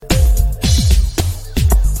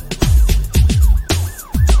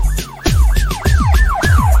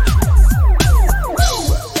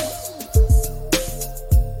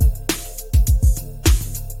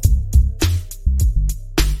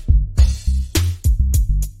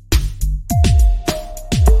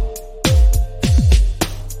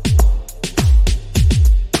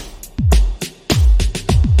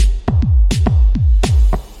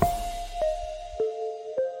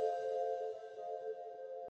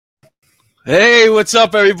Hey, what's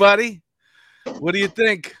up, everybody? What do you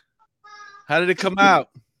think? How did it come out?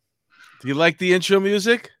 Do you like the intro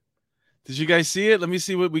music? Did you guys see it? Let me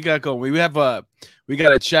see what we got going. We got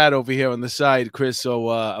a chat over here on the side, Chris. So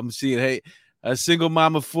I'm seeing. Hey, a single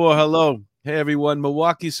mama four. Hello, hey everyone.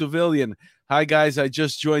 Milwaukee civilian. Hi guys, I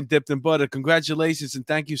just joined Dipped in Butter. Congratulations and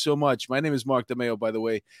thank you so much. My name is Mark DeMeo, by the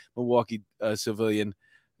way. Milwaukee civilian.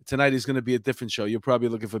 Tonight is going to be a different show. You're probably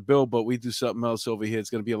looking for Bill, but we do something else over here. It's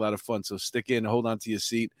going to be a lot of fun. So stick in, hold on to your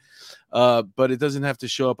seat. But it doesn't have to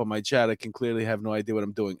show up on my chat. I can clearly have no idea what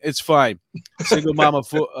I'm doing. It's fine. Single mama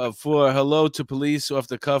for hello to police off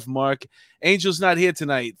the cuff. Mark Angel's not here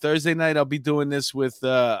tonight. Thursday night I'll be doing this with.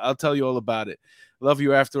 I'll tell you all about it. Love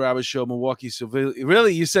your after hours show, Milwaukee Civilian.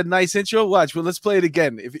 Really, you said nice intro. Watch. Well, let's play it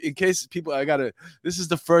again. In case people, This is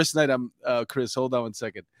the first night I'm. Chris, hold on 1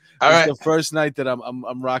 second. All right. It's the first night that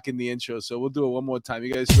I'm rocking the intro, so we'll do it one more time.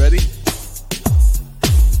 You guys ready?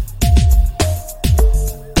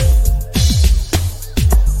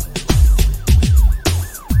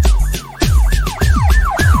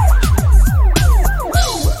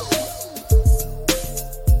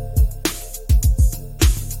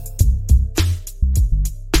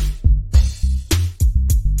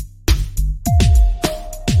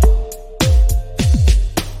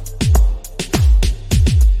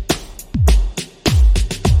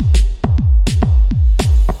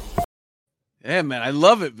 Yeah, man, I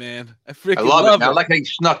love it, man. I freaking love it. I like how you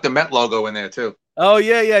snuck the Met logo in there too. Oh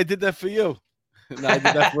yeah, I did that for you. No, I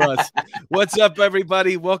did that for us. What's up,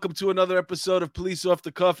 everybody? Welcome to another episode of Police Off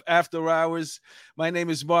the Cuff After Hours. My name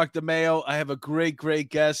is Mark DeMeo. I have a great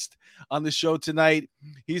guest on the show tonight.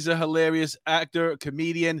 He's a hilarious actor,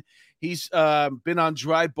 comedian. He's been on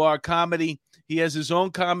Dry Bar Comedy. He has his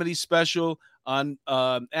own comedy special on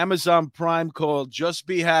Amazon Prime called Just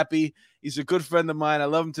Be Happy. He's a good friend of mine. I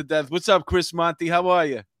love him to death. What's up, Chris Monty? How are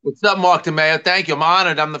you? What's up, Mark DeMeo? Thank you. I'm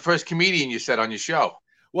honored. I'm the first comedian you said on your show.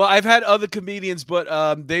 Well, I've had other comedians, but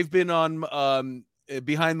they've been on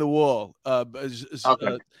Behind the Wall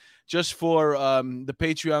just for the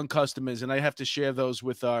Patreon customers, and I have to share those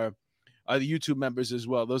with our YouTube members as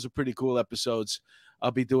well. Those are pretty cool episodes.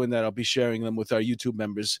 I'll be doing that. I'll be sharing them with our YouTube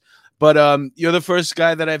members. But you're the first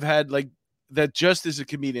guy that I've had that just is a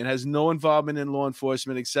comedian, has no involvement in law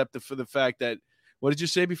enforcement except for the fact that, what did you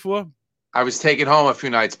say before? I was taken home a few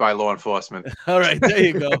nights by law enforcement. All right, there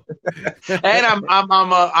you go. And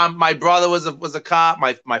I'm my brother was a cop.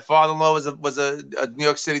 My father-in-law was a New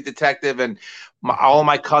York City detective, and all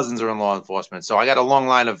my cousins are in law enforcement. So I got a long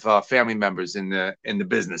line of family members in the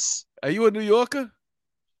business. Are you a New Yorker?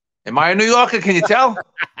 Am I a New Yorker? Can you tell?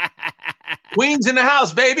 Queens in the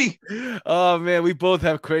house, baby. Oh man, we both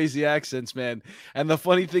have crazy accents, man. And the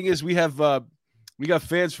funny thing is, we got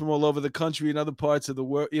fans from all over the country and other parts of the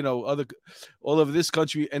world, all over this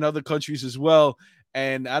country and other countries as well.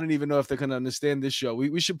 And I don't even know if they're gonna understand this show.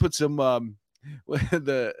 We should put some on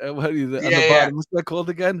the bottom. What's that called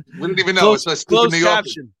again? We don't even know. Closed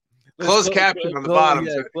caption. Closed caption on the bottom.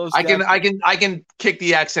 Yeah, I can kick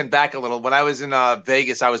the accent back a little. When I was in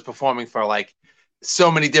Vegas, I was performing for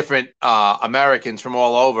so many different Americans from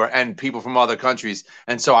all over and people from other countries.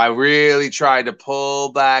 And so I really tried to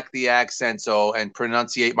pull back the accent and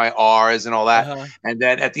pronunciate my R's and all that. Uh-huh. And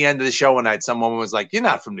then at the end of the show one night, some woman was like, "You're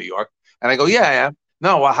not from New York." And I go, "Yeah, I am."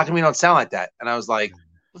 "No, well, how come you don't sound like that?" And I was like,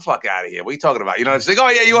 "The fuck out of here. What are you talking about?" It's like, "Oh,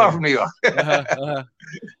 yeah, you are from New York."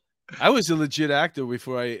 I was a legit actor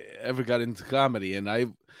before I ever got into comedy. And I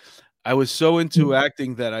was so into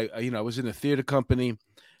acting that I was in a theater company.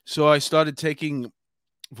 So I started taking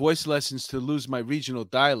voice lessons to lose my regional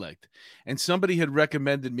dialect. And somebody had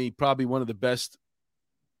recommended me probably one of the best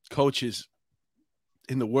coaches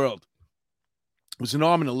in the world. It was an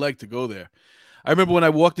arm and a leg to go there. I remember when I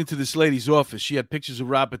walked into this lady's office, she had pictures of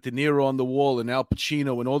Robert De Niro on the wall and Al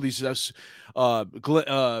Pacino and all these. Who's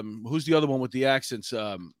the other one with the accents?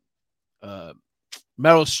 Meryl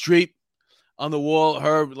Streep on the wall.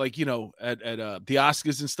 Her, at the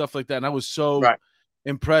Oscars and stuff like that. And I was so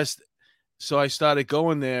impressed. So I started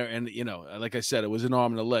going there, and like I said, it was an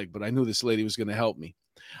arm and a leg, but I knew this lady was going to help me.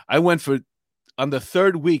 I went on the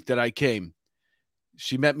third week that I came,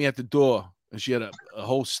 she met me at the door, and she had a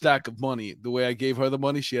whole stack of money. The way I gave her the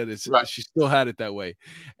money, she had it. Right. She still had it that way,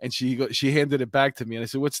 and she handed it back to me, and I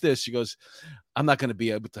said, "What's this?" She goes, "I'm not going to be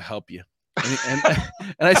able to help you." And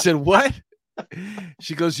I said, "What?"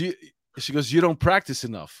 She goes, "You don't practice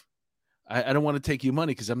enough. I don't want to take your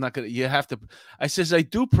money because I'm not going to, you have to." I says, "I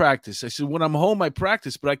do practice." I said, "When I'm home, I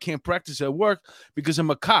practice, but I can't practice at work because I'm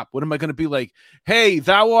a cop. What am I going to be like? Hey,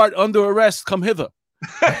 thou art under arrest. Come hither."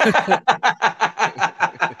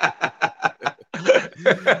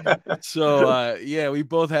 So yeah, we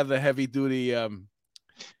both have the heavy duty.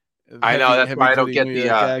 I know that's why I don't get the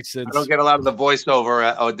accents. I don't get a lot of the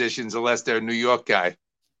voiceover auditions unless they're a New York guy.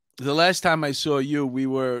 The last time I saw you, we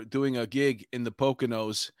were doing a gig in the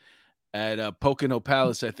Poconos at Pocono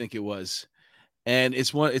Palace, I think it was. And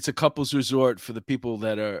it's a couples resort for the people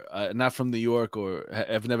that are not from New York or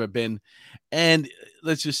have never been. And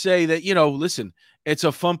let's just say that, listen, it's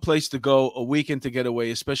a fun place to go, a weekend to get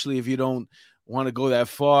away, especially if you don't want to go that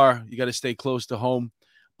far. You got to stay close to home.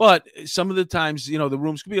 But some of the times, the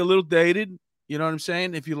rooms can be a little dated. You know what I'm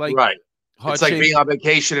saying? If you like, right. It's like being on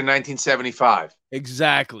vacation in 1975.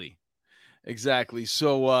 Exactly.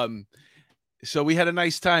 So we had a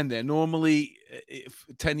nice time there. Normally,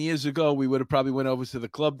 10 years ago, we would have probably went over to the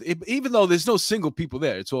club, even though there's no single people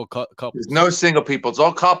there. It's all couples. There's no single people. It's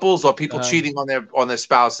all couples or people cheating on their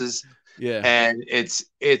spouses. Yeah, and it's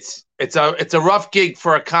a rough gig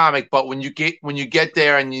for a comic. But when you get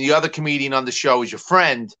there and the other comedian on the show is your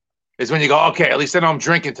friend, is when you go, okay, at least I know I'm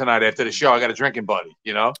drinking tonight after the show. I got a drinking buddy,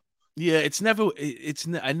 Yeah,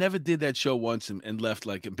 I never did that show once and left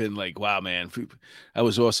and been like, wow, man, that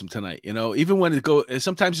was awesome tonight. Even when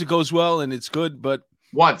sometimes it goes well and it's good, but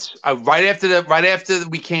once right after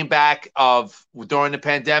we came back during the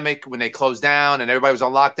pandemic when they closed down and everybody was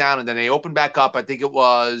on lockdown and then they opened back up. I think it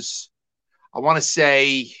was, I want to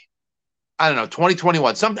say, I don't know,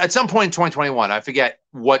 2021. At some point in 2021, I forget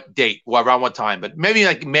what date, around what time, but maybe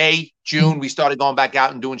like May, June, we started going back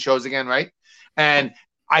out and doing shows again, right? And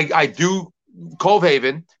I do Cove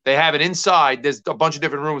Haven. They have it inside. There's a bunch of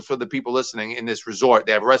different rooms for the people listening in this resort.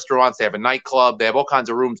 They have restaurants. They have a nightclub. They have all kinds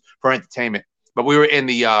of rooms for entertainment. But we were in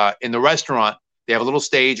the restaurant. They have a little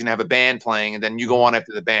stage and have a band playing, and then you go on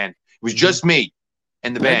after the band. It was just me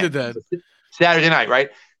and the band. I did that Saturday night, right?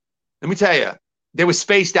 Let me tell you, they were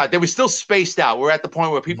spaced out. They were still spaced out. We're at the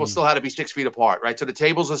point where people still had to be 6 feet apart, right? So the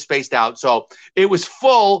tables are spaced out. So it was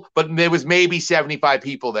full, but there was maybe 75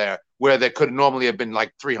 people there where there could normally have been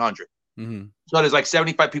like 300. Mm-hmm. So there's like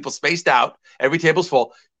 75 people spaced out. Every table's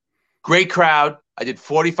full. Great crowd. I did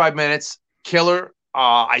 45 minutes. Killer.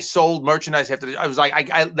 I sold merchandise after. I was like,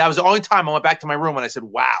 that was the only time I went back to my room and I said,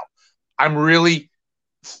 wow, I'm really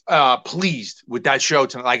pleased with that show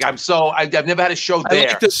tonight. Like I've never had a show there.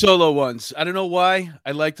 I like the solo ones. I don't know why.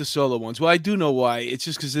 I like the solo ones. Well, I do know why. It's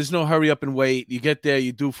just because there's no hurry up and wait. You get there,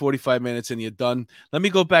 you do 45 minutes and you're done. Let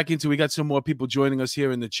me go back we got some more people joining us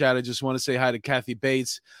here in the chat. I just want to say hi to Kathy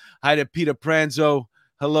Bates. Hi to Peter Pranzo.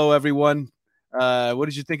 Hello, everyone. What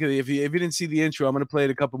did you think of it? If you didn't see the intro, I'm going to play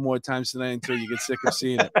it a couple more times tonight until you get sick of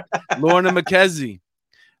seeing it.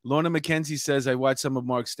 Lorna McKenzie says, I watched some of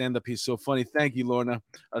Mark's stand-up. He's so funny. Thank you, Lorna.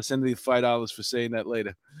 I'll send you $5 for saying that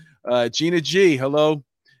later. Gina G, hello.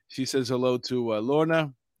 She says hello to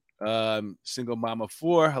Lorna. Single Mama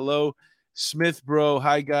 4, hello. Smith Bro,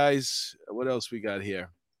 hi, guys. What else we got here?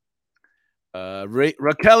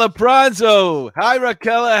 Raquela Pranzo. Hi,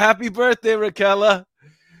 Raquela. Happy birthday, Raquela.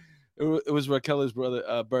 It was Raquela's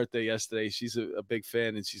birthday yesterday. She's a big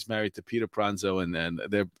fan, and she's married to Peter Pranzo, and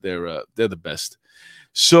they're the best.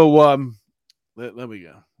 So let me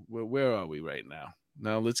go. Where are we right now?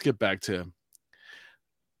 Now let's get back to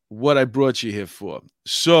what I brought you here for.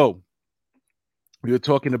 So we were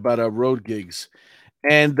talking about our road gigs,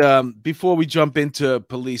 and before we jump into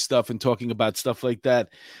police stuff and talking about stuff like that,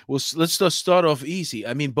 let's just start off easy.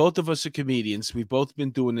 I mean, both of us are comedians. We've both been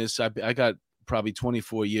doing this. I got probably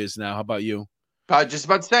 24 years now. How about you? Just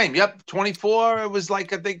about the same. Yep, 24. It was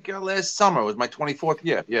like, I think last summer was my 24th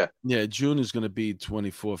year. Yeah. June is going to be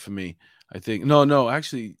 24 for me. I think. No,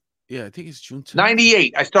 actually, yeah, I think it's June 10th.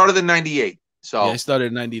 98. I started in 98. So yeah, I started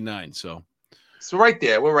in 99. So right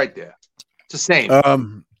there, we're right there. It's the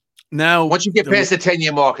same. Now once you get past the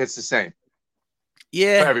 10-year mark, it's the same.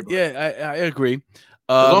 Yeah, I agree.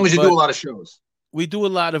 As long as you do a lot of shows. We do a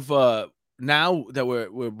lot of now that we're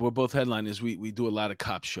both headliners, we do a lot of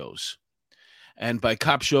cop shows. And by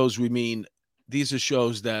cop shows, we mean these are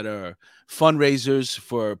shows that are fundraisers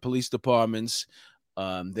for police departments.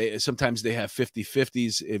 Sometimes they have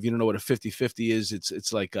 50-50s. If you don't know what a 50-50 is,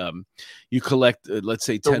 it's like you collect, let's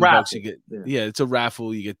say $10. You get it's a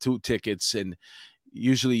raffle. You get 2 tickets, and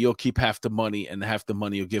usually you'll keep half the money, and half the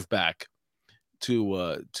money you'll give back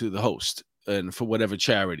to the host and for whatever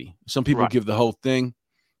charity. Some people give the whole thing.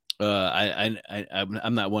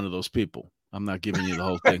 I'm not one of those people. I'm not giving you the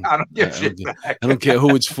whole thing. I don't give shit back. I don't care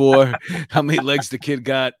who it's for, how many legs the kid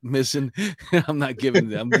got missing. I'm not giving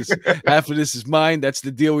them. Half of this is mine. That's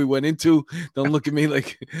the deal we went into. Don't look at me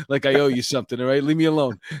like I owe you something. All right, leave me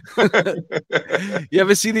alone. You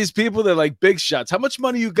ever see these people? They're like big shots. How much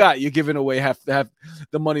money you got? You're giving away half the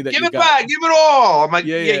money that give you it got. Back. Give it all. I'm like,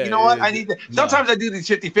 yeah, you know what? I need to. Sometimes I do these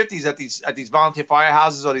 50-50s at these volunteer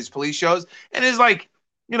firehouses or these police shows, and it's like,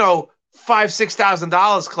 you know,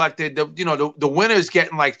 $5,000-$6,000 collected. The winner's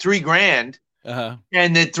getting like $3,000,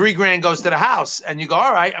 and the $3,000 goes to the house. And you go,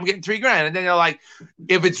 all right, I'm getting $3,000. And then you're like,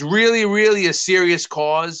 if it's really, really a serious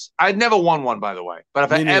cause, I'd never won one, by the way. But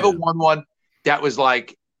if I ever won one, that was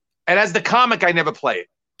like, and as the comic, I never play it.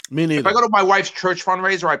 Me neither. If I go to my wife's church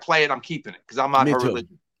fundraiser, I play it. I'm keeping it because I'm not her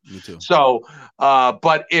religion. Me too. So,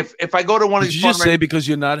 but if I go to one of these, did you just say because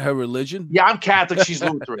you're not her religion? Yeah, I'm Catholic. She's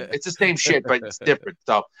Lutheran. It's the same shit, but it's different.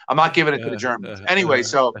 So I'm not giving it to the Germans anyway.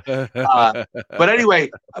 So, but anyway,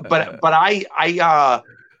 but I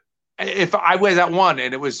if I was at one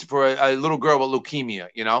and it was for a little girl with leukemia,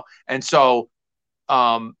 you know, and so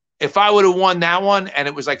if I would have won that one and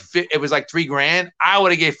it was like $3,000, I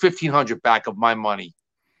would have gave $1,500 back of my money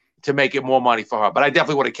to make it more money for her. But I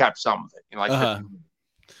definitely would have kept some of it, you know, like.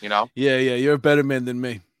 You know? Yeah, you're a better man than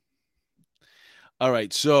me. All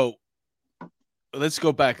right, so let's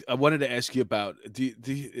go back. I wanted to ask you about do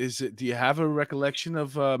you have a recollection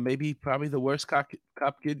of probably the worst cop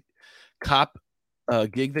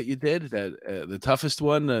gig that you did, that the toughest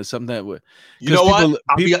one, something that would, you know what?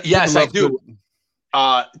 Yes, I do.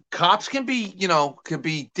 Cops can be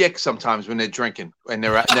dicks sometimes when they're drinking and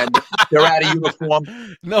they're out of uniform.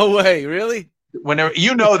 No way, really? Whenever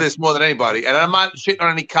you know this more than anybody, and I'm not shitting on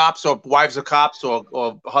any cops or wives of cops or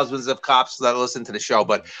husbands of cops that listen to the show,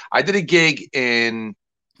 but I did a gig in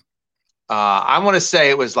I want to say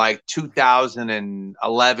it was like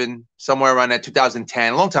 2011, somewhere around that,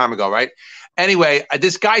 2010, a long time ago, right? Anyway,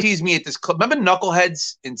 this guy sees me at this club. Remember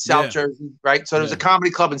Knuckleheads in South Jersey, right? So there was a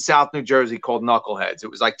comedy club in South New Jersey called Knuckleheads. It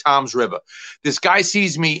was like Tom's River. This guy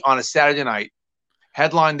sees me on a Saturday night,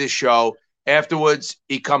 headlined this show. Afterwards,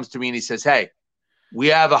 he comes to me and he says, "Hey, we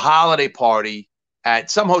have a holiday party at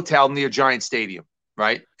some hotel near Giant Stadium,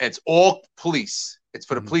 right? It's all police. It's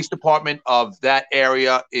for the police department of that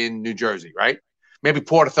area in New Jersey, right? Maybe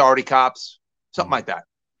Port Authority cops, something like that."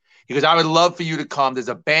 He goes, "I would love for you to come. There's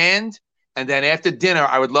a band. And then after dinner,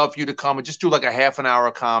 I would love for you to come and just do like a half an hour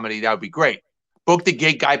of comedy. That would be great. Book the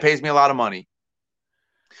gig. Guy pays me a lot of money."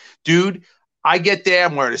 Dude, I get there,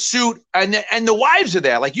 I'm wearing a suit, and the wives are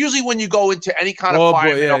there. Like usually when you go into any kind of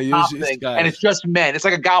thing, and it's just men. It's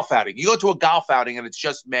like a golf outing. You go to a golf outing and it's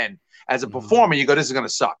just men. As a performer, you go, this is going to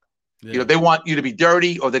suck. Yeah. You know, they want you to be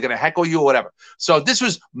dirty or they're going to heckle you or whatever. So this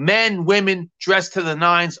was men, women, dressed to the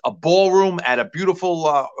nines, a ballroom at a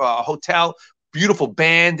beautiful hotel, beautiful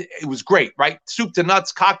band. It was great, right? Soup to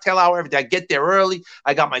nuts, cocktail hour every day. I get there early.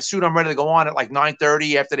 I got my suit. I'm ready to go on at like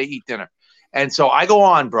 9:30 after they eat dinner. And so I go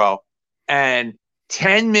on, bro. And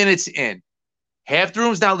 10 minutes in, half the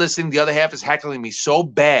room's not listening. The other half is heckling me so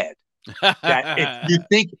bad that if you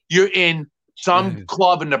think you're in some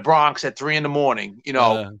club in the Bronx at 3 a.m, you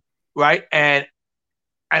know, right? And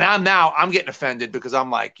I'm getting offended because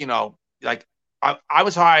I'm like, you know, like I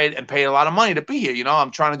was hired and paid a lot of money to be here. You know,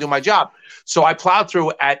 I'm trying to do my job. So I plowed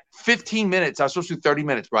through at 15 minutes. I was supposed to do 30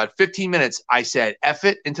 minutes, bro. At 15 minutes, I said, F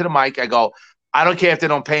it into the mic. I go, I don't care if they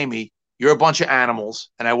don't pay me. You're a bunch of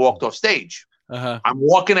animals. And I walked off stage. I'm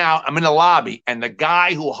walking out. I'm in the lobby. And the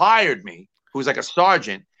guy who hired me, who's like a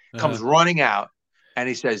sergeant, comes running out. And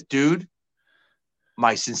he says, dude,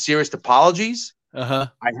 my sincerest apologies. I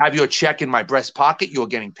have your check in my breast pocket. You're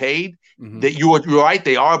getting paid. That you're right.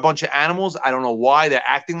 They are a bunch of animals. I don't know why they're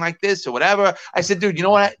acting like this or whatever. I said, dude, you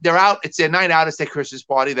know what? They're out. It's their night out. It's their Christmas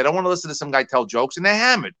party. They don't want to listen to some guy tell jokes, and they're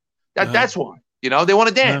hammered. That's why. You know, they want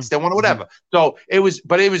to dance. They want to whatever. So it was,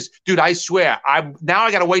 dude, I swear, I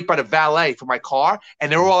got to wait by the valet for my car,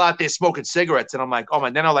 and they're all out there smoking cigarettes. And I'm like, oh,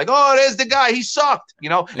 man. Then I'm like, oh, there's the guy. He sucked, you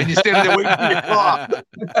know, and you're standing there waiting for your car.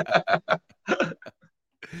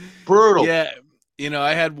 Brutal. Yeah. You know,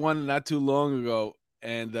 I had one not too long ago,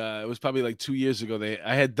 and it was probably like 2 years ago.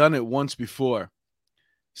 I had done it once before.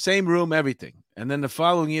 Same room, everything. And then the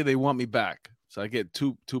following year, they want me back. So I get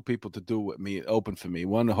two people to do with me, open for me,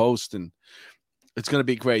 one host, and it's going to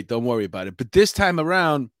be great. Don't worry about it. But this time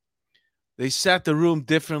around, they sat the room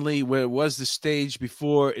differently. Where it was the stage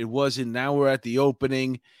before, it wasn't. Now we're at the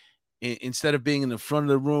opening. Instead of being in the front of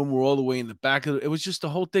the room, we're all the way in the back of it. It was just, the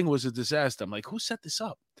whole thing was a disaster. I'm like, who set this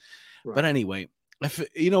up? Right. But anyway,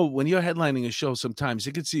 you know, when you're headlining a show, sometimes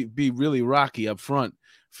it could be really rocky up front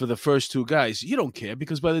for the first two guys. You don't care,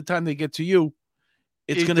 because by the time they get to you,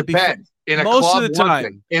 it's going to be in a most club, of the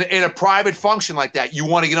time. In a private function like that, you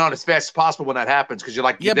want to get on as fast as possible when that happens because you're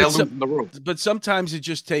like, they're losing the room. But sometimes it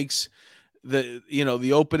just takes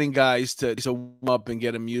the opening guys to warm up and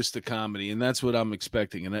get them used to comedy, and that's what I'm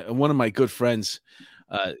expecting. And one of my good friends,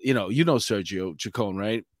 you know Sergio Chacon,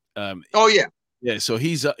 right? Oh yeah. Yeah, so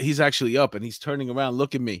he's actually up and he's turning around,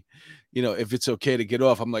 look at me, you know, if it's okay to get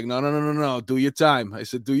off. I'm like, no, do your time. I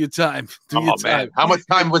said, do your time, your time. Man. How much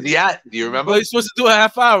time was he at? Do you remember? Well, he's supposed to do a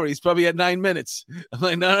half hour. He's probably at 9 minutes. I'm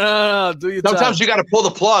like, no, do your time. Sometimes you got to pull the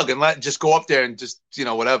plug and just go up there and just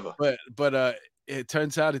whatever. But it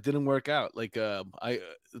turns out it didn't work out. Like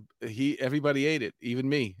everybody ate it, even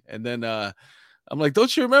me. And then I'm like,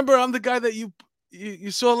 don't you remember I'm the guy that you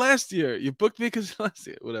saw last year? You booked me because last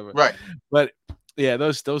year, whatever. Right. But yeah,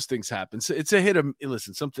 those things happen. So it's a hit or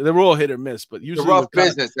listen. They're all hit or miss, but usually it's a rough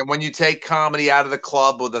business. And when you take comedy out of the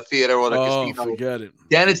club or the theater or the casino, forget it.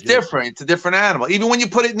 Then it's different. It's a different animal. Even when you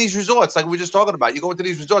put it in these resorts, like we were just talking about, you go into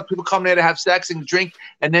these resorts, people come there to have sex and drink,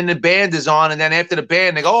 and then the band is on, and then after the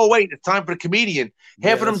band, they go, "Oh wait, it's time for the comedian."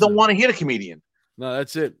 Half of them don't want to hear the comedian. No,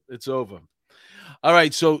 that's it. It's over. All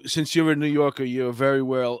right. So since you're a New Yorker, you're very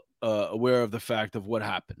well aware of the fact of what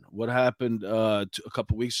happened. What happened a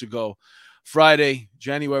couple weeks ago. Friday,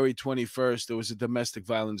 January 21st, there was a domestic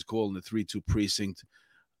violence call in the 3-2 precinct.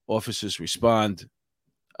 Officers respond.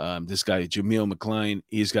 This guy, Jamil McClain,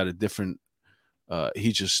 he's got a different,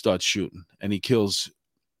 he just starts shooting, and he kills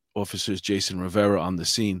officers Jason Rivera on the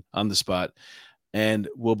scene, on the spot. And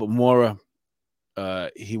Wilbert Mora,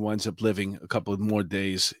 he winds up living a couple of more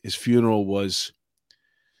days. His funeral was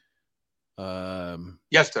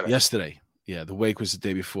yesterday. Yeah, the wake was the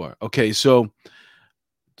day before. Okay, so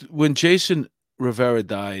when Jason Rivera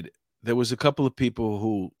died, there was a couple of people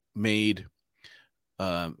who made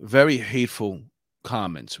very hateful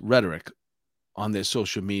comments, rhetoric on their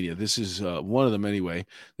social media. This is one of them anyway.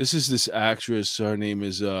 This is this actress. Her name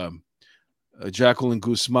is Jacqueline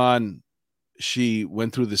Guzman. She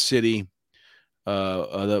went through the city,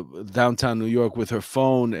 the downtown New York, with her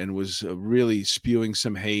phone and was really spewing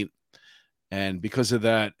some hate. And because of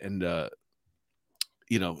that, and her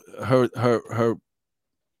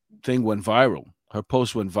thing went viral. Her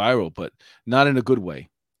post went viral, but not in a good way.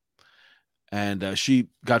 And she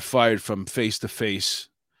got fired from Face to Face,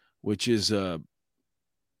 which is a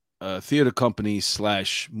theater company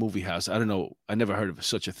 / movie house. I don't know. I never heard of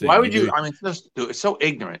such a thing. Why would you? I mean, it's so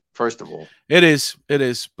ignorant. First of all, it is.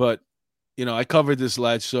 But I covered this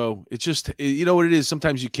lad, so it's just what it is.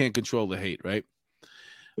 Sometimes you can't control the hate, right?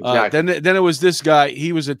 Exactly. Then it was this guy.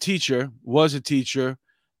 He was a teacher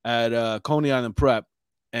at Coney Island Prep,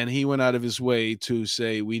 and he went out of his way to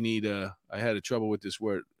say we need I had a trouble with this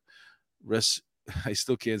word. I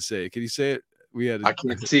still can't say it. Can you say it? I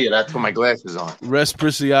can't see it. I put my glasses on.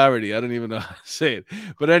 Reciprocity. I don't even know how to say it.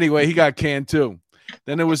 But anyway, he got canned too.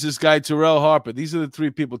 Then there was this guy, Terrell Harper. These are the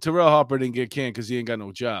three people. Terrell Harper didn't get canned because he ain't got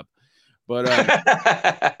no job. But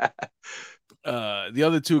the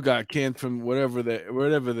other two got canned from wherever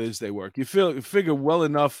it is they work. You figure well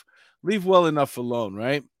enough, leave well enough alone,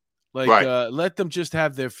 right? Like right. Let them just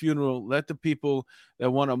have their funeral. Let the people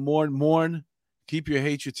that want to mourn. Keep your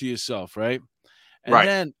hatred to yourself, right? And right.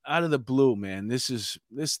 Then out of the blue, man, this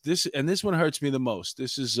and this one hurts me the most.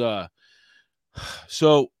 This is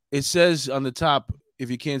so it says on the top,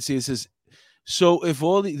 if you can't see, it says, so if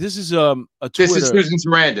all this is a Twitter. This is Susan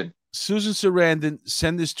Sarandon. Susan Sarandon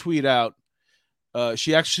sent this tweet out.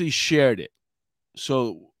 She actually shared it.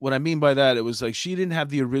 So what I mean by that, it was like she didn't have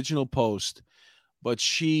the original post, but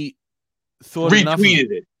she thought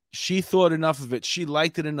retweeted it. She thought enough of it. She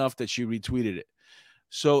liked it enough that she retweeted it.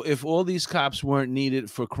 So if all these cops weren't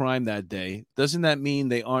needed for crime that day, doesn't that mean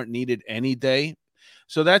they aren't needed any day?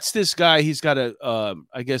 So that's this guy. He's got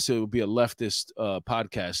I guess it would be a leftist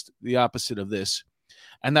podcast, the opposite of this.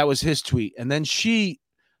 And that was his tweet. And then she,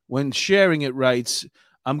 when sharing it, writes,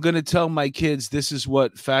 I'm going to tell my kids this is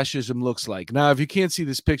what fascism looks like. Now, if you can't see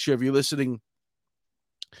this picture, if you're listening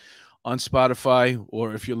on Spotify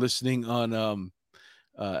or if you're listening on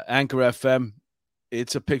Anchor FM,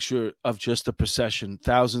 it's a picture of just a procession,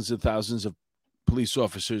 thousands and thousands of police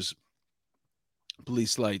officers,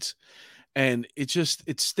 police lights. And it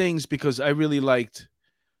stings because I really liked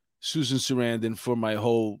Susan Sarandon for my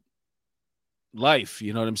whole life.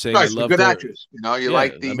 You know what I'm saying? Right, she's a good actress. You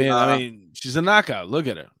like the. I mean, she's a knockout. Look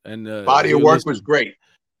at her. And body of work was great.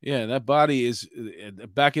 Yeah, that body is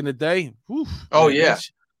back in the day. Whew, oh man, yeah.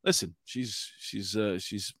 Listen, she's a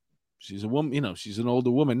woman. She's an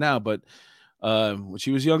older woman now, but when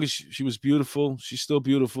she was younger, she was beautiful. She's still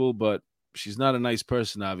beautiful, but she's not a nice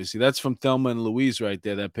person. Obviously, that's from Thelma and Louise right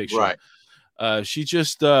there. That picture. Right. She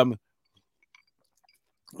just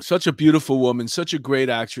such a beautiful woman, such a great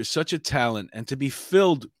actress, such a talent, and to be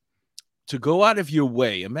filled to go out of your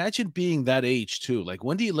way. Imagine being that age too. Like,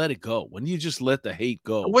 when do you let it go? When do you just let the hate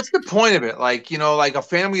go? What's the point of it? Like, like a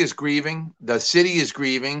family is grieving, the city is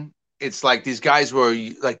grieving. It's like these guys were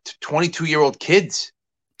like 22-year-old kids.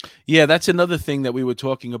 Yeah, that's another thing that we were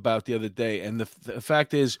talking about the other day. And the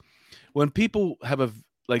fact is, when people have a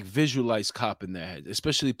visualized cop in their head,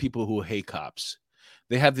 especially people who hate cops,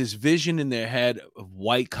 they have this vision in their head of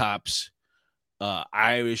white cops,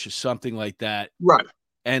 Irish or something like that. Right.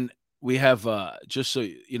 And we have, just so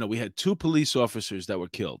you know, we had 2 police officers that were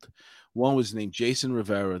killed. One was named Jason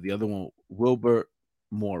Rivera. The other one, Wilbur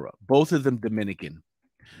Mora. Both of them Dominican.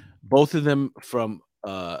 Both of them from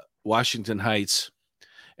Washington Heights.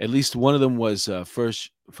 At least one of them was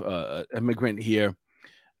first immigrant here.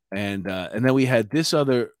 And then we had this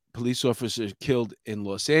other police officer killed in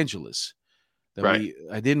Los Angeles. Right.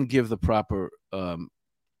 I didn't give the proper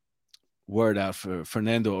word out for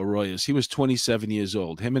Fernando Arroyos. He was 27 years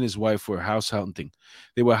old. Him and his wife were house hunting.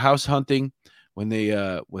 They were house hunting when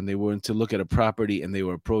they went to look at a property, and they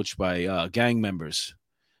were approached by gang members,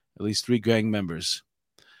 at least 3 gang members,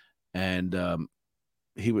 and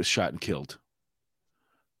he was shot and killed.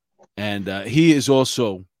 And he is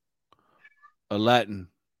also a Latin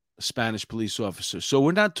Spanish police officer. So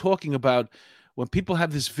we're not talking about when people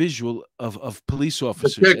have this visual of police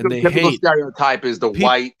officers and they hate. Stereotype is the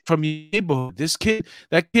white from your neighborhood.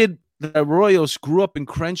 That kid Arroyos grew up in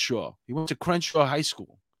Crenshaw. He went to Crenshaw High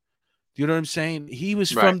School. Do you know what I'm saying? He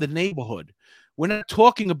was from the neighborhood. We're not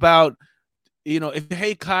talking about, if you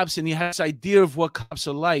hate cops and you have this idea of what cops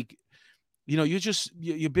are like,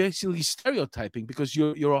 you're basically stereotyping, because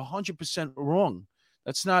you're 100% wrong.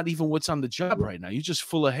 That's not even what's on the job right now. You're just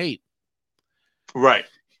full of hate. Right.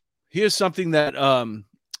 Here's something that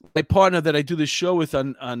my partner that I do the show with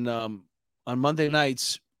on Monday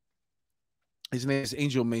nights, his name is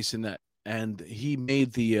Angel Masonette, and he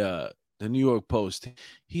made the New York Post.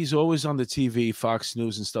 He's always on the TV, Fox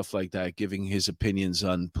News and stuff like that, giving his opinions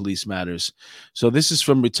on police matters. So this is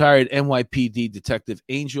from retired NYPD detective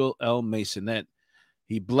Angel L. Masonette.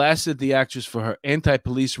 He blasted the actress for her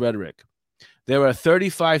anti-police rhetoric. There are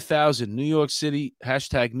 35,000 New York City,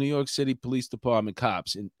 hashtag New York City Police Department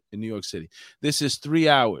cops in New York City. This is 3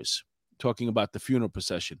 hours talking about the funeral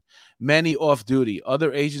procession. Many off duty.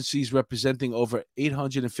 Other agencies representing over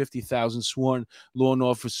 850,000 sworn law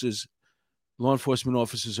enforcement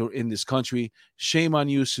officers are in this country. Shame on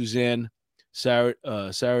you, Suzanne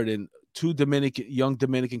Saradin. 2 young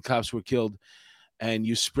Dominican cops were killed, and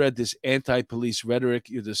you spread this anti-police rhetoric.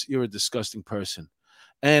 You're a disgusting person.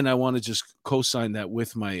 And I want to just co-sign that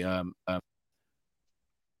with my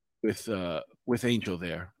with Angel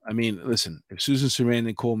there. I mean, listen, if Susan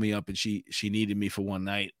Sarandon called me up and she needed me for one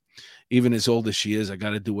night, even as old as she is, I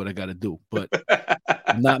got to do what I got to do. But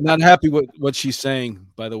I'm not happy with what she's saying.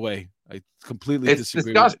 By the way, I completely disagree. It's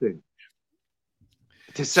disgusting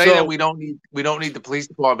to say that we don't need the police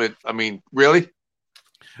department. I mean, really,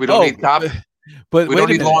 we don't need cops. But we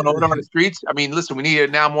don't need law and order on the streets. I mean, listen, we need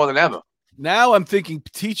it now more than ever. Now I'm thinking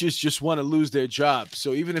teachers just want to lose their job.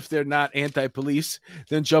 So even if they're not anti-police,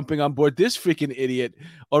 then jumping on board. This freaking idiot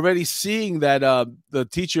already seeing that the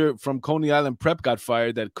teacher from Coney Island Prep got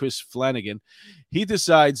fired, that Chris Flanagan. He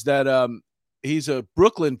decides that he's a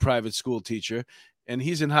Brooklyn private school teacher, and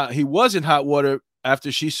he was in hot water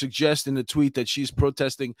after she suggests in a tweet that she's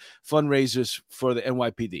protesting fundraisers for the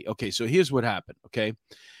NYPD. Okay, so here's what happened, okay?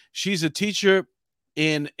 She's a teacher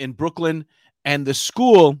in Brooklyn, and the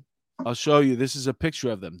school, I'll show you. This is a picture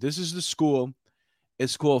of them. This is the school.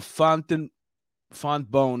 It's called Fontbonne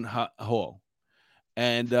Hall.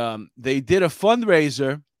 And they did a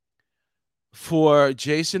fundraiser for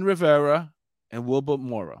Jason Rivera and Wilbur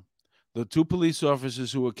Mora, the 2 police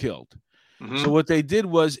officers who were killed. Mm-hmm. So what they did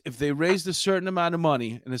was, if they raised a certain amount of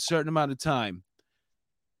money in a certain amount of time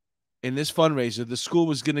in this fundraiser, the school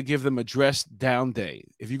was going to give them a dress down day.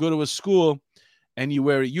 If you go to a school and you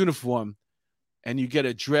wear a uniform, and you get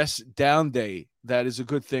a dress down day, that is a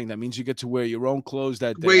good thing. That means you get to wear your own clothes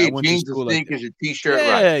that day. Wear your jeans, sneakers, your t-shirt.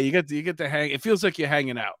 Yeah, right. you get to hang. It feels like you're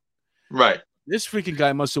hanging out. Right. This freaking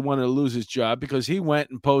guy must have wanted to lose his job, because he went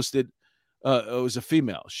and posted. It was a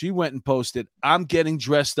female. She went and posted, "I'm getting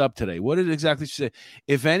dressed up today." What did exactly she say?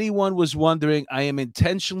 "If anyone was wondering, I am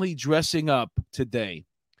intentionally dressing up today.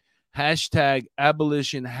 Hashtag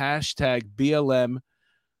abolition. Hashtag BLM.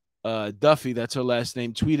 Duffy," that's her last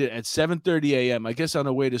name, tweeted at 7:30 a.m., I guess on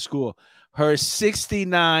her way to school. Her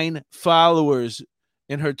 69 followers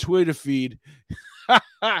in her Twitter feed.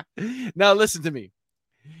 Now, listen to me.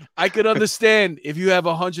 I could understand if you have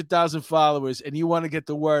 100,000 followers and you want to get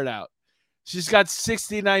the word out. She's got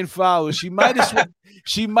 69 followers. She might as well.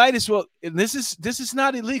 She might as well. And this is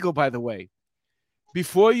not illegal, by the way.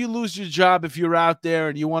 Before you lose your job, if you're out there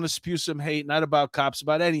and you want to spew some hate, not about cops,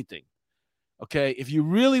 about anything, okay? If you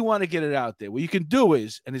really want to get it out there, what you can do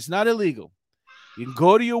is, and it's not illegal, you can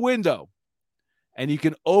go to your window, and you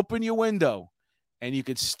can open your window, and you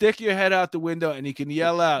can stick your head out the window, and you can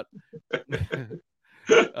yell out,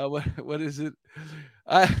 what is it?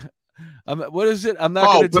 What is it? I'm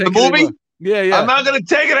not going to take the movie. Anymore. Yeah. I'm not going to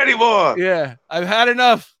take it anymore. Yeah, I've had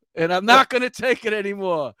enough. And I'm not going to take it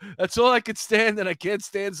anymore. That's all I could stand, and I can't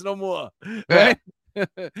stand no more. Right?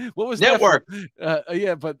 What was Network?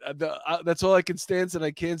 Yeah, but that's all I can stand, and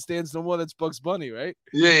I can't stand no more. That's Bugs Bunny, right?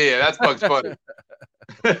 Yeah, that's Bugs Bunny.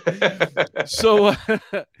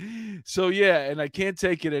 So yeah, and I can't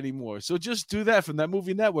take it anymore. So just do that from that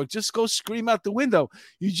movie Network. Just go scream out the window.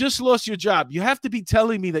 You just lost your job. You have to be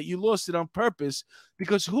telling me that you lost it on purpose,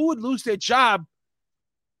 because who would lose their job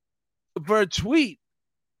for a tweet?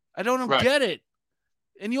 I don't get it.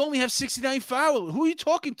 And you only have 69 followers. Who are you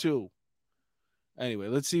talking to? Anyway,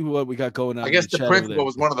 let's see what we got going on. I guess the principal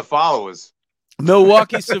was one of the followers.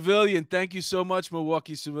 Milwaukee Civilian. Thank you so much,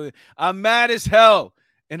 Milwaukee Civilian. I'm mad as hell,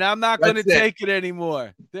 and I'm not going to take it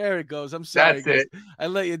anymore. There it goes. I'm sorry. That's it. I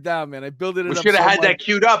let you down, man. I built it up. We should have had that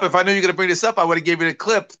queued up. If I knew you were going to bring this up, I would have given you a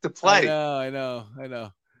clip to play. I know.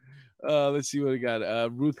 Let's see what we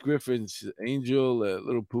got. Ruth Griffin's Angel,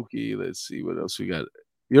 Little Pookie. Let's see what else we got.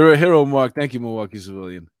 You're a hero, Mark. Thank you, Milwaukee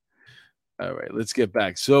Civilian. All right, let's get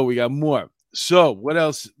back. So we got more. So what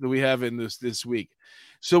else do we have in this week?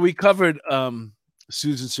 So we covered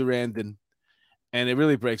Susan Sarandon, and it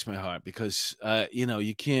really breaks my heart because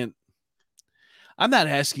you can't. I'm not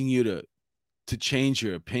asking you to change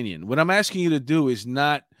your opinion. What I'm asking you to do is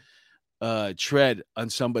not tread on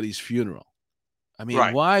somebody's funeral. I mean,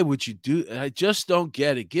 Why would you do? I just don't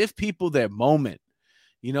get it. Give people their moment.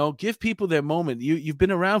 Give people their moment. You've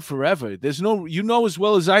been around forever. There's no, as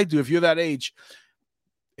well as I do, if you're that age,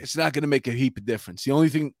 it's not going to make a heap of difference. The only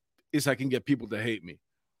thing is I can get people to hate me.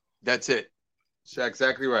 That's it. That's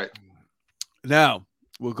exactly right. Now,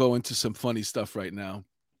 we'll go into some funny stuff right now.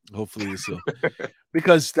 Hopefully this will,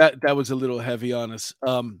 because that was a little heavy on us.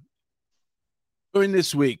 During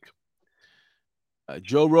this week,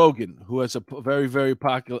 Joe Rogan, who has a very, very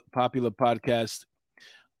popular podcast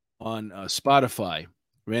on Spotify,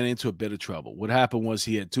 ran into a bit of trouble. What happened was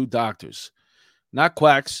he had two doctors, not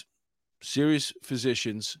quacks, serious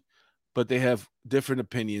physicians, but they have different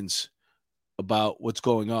opinions about what's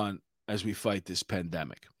going on as we fight this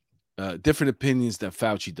pandemic. Different opinions than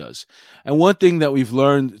Fauci does. And one thing that we've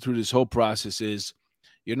learned through this whole process is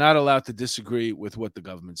you're not allowed to disagree with what the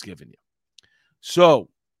government's giving you. So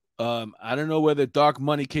I don't know whether dark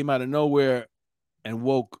money came out of nowhere and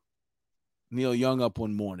woke Neil Young up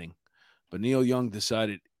one morning, but Neil Young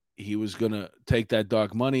decided he was going to take that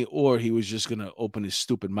dark money, or he was just going to open his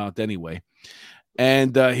stupid mouth anyway.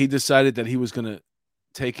 And he decided that he was going to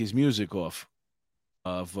take his music off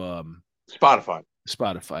of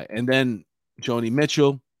Spotify. And then Joni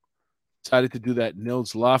Mitchell decided to do that.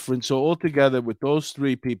 Nils Lofgren. So altogether with those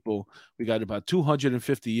three people, we got about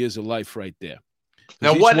 250 years of life right there.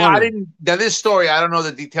 Now, this story, I don't know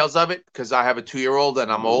the details of it because I have a 2-year-old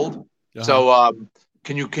and I'm old. Uh-huh. So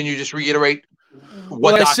can you just reiterate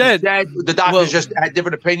what I said? The doctors just had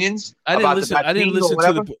different opinions. I didn't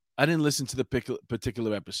listen to the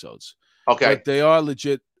particular episodes. Okay, but they are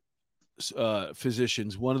legit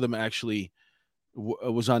physicians. One of them actually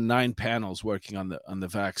was on 9 panels working on the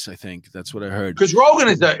vax. I think that's what I heard. Because Rogan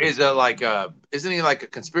isn't he like a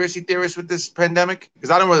conspiracy theorist with this pandemic?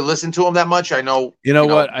 Because I don't really listen to him that much. I know. You know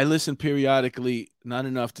what? I listen periodically, not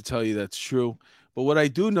enough to tell you that's true. But what I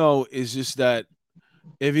do know is just that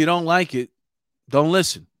if you don't like it, don't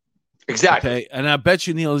listen. Exactly. Okay? And I bet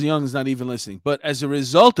you Neil Young is not even listening. But as a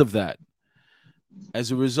result of that,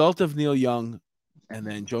 as a result of Neil Young and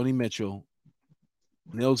then Joni Mitchell,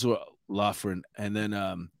 Nils Lofgren, and then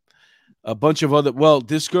a bunch of other,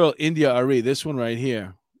 this girl, India Ari, this one right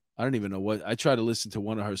here, I don't even know what, I tried to listen to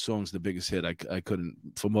one of her songs, The Biggest Hit. I couldn't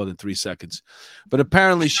for more than 3 seconds. But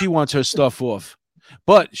apparently she wants her stuff off.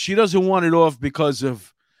 But she doesn't want it off because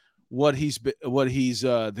of what he's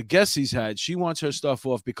the guests he's had. She wants her stuff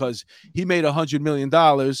off because he made $100 million,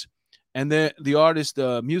 and the artist,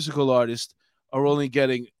 musical artist, are only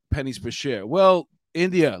getting pennies per share. Well,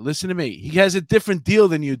 India, listen to me. He has a different deal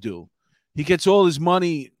than you do. He gets all his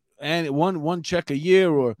money and one check a year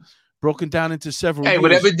or broken down into several. Hey, years.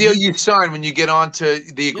 Whatever deal you sign when you get onto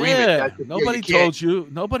the agreement, that's nobody told you.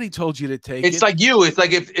 Nobody told you to take it. It's like you. It's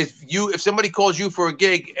like if somebody calls you for a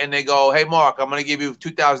gig and they go, "Hey, Mark, I'm going to give you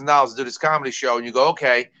 $2,000 to do this comedy show," and you go,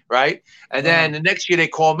 "Okay, right?" And then the next year they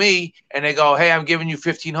call me and they go, "Hey, I'm giving you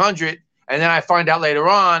 $1,500," and then I find out later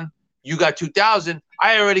on you got $2,000.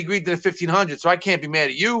 I already agreed to the $1,500, so I can't be mad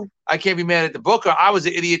at you. I can't be mad at the booker. I was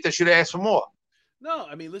the idiot that should have asked for more. No,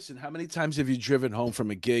 I mean, listen. How many times have you driven home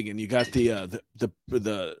from a gig and you got the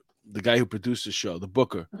guy who produced the show, the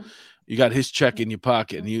booker? You got his check in your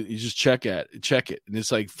pocket and you just check it, and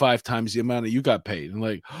it's like 5 times the amount that you got paid. And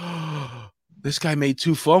like, oh, this guy made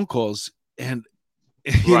 2 phone calls, and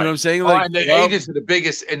you know what I'm saying? Like, and the agents are the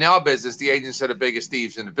biggest in our business. The agents are the biggest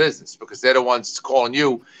thieves in the business because they're the ones calling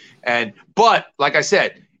you. But like I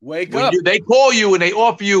said. Wake up. They call you and they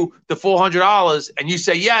offer you the $400 and you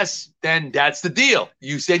say yes, then that's the deal.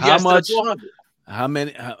 You said yes to the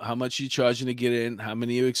 $400. How much are you charging to get in? How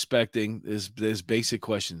many are you expecting? There's basic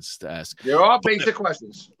questions to ask. There are basic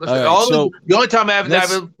questions. Listen, the only time I have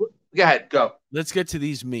go ahead, go. Let's get to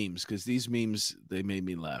these memes because these memes, they made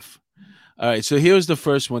me laugh. All right, so here's the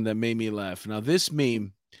first one that made me laugh. Now, this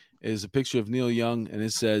meme is a picture of Neil Young, and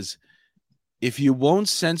it says, "If you won't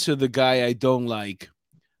censor the guy I don't like,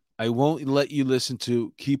 I won't let you listen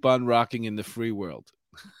to Keep on Rocking in the Free World."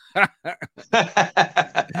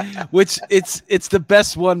 Which it's the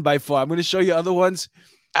best one by far. I'm going to show you other ones.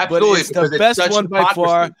 Absolutely, but it's the best one by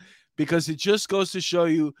far because it just goes to show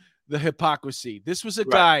you the hypocrisy. This was a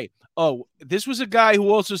guy. Oh, this was a guy who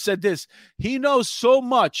also said this. He knows so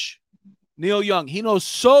much, Neil Young. He knows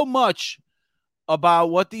so much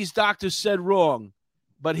about what these doctors said wrong,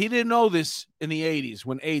 but he didn't know this in the 80s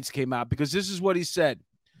when AIDS came out because this is what he said.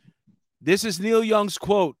 This is Neil Young's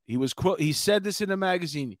quote. He said this in a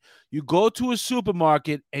magazine. You go to a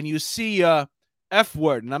supermarket and you see a F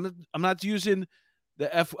word, and I'm not using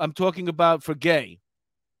the F. I'm talking about for gay.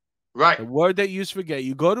 Right. The word they use for gay.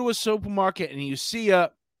 You go to a supermarket and you see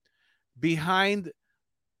behind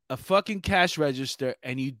a fucking cash register,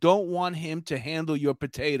 and you don't want him to handle your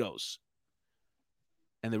potatoes.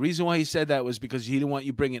 And the reason why he said that was because he didn't want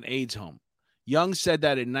you bringing AIDS home. Young said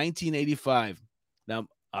that in 1985. Now,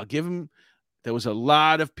 I'll give him, there was a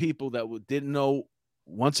lot of people that didn't know,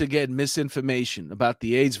 once again, misinformation about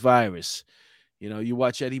the AIDS virus. You know, you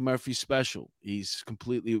watch Eddie Murphy's special. He's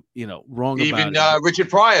completely, wrong about it. Even Richard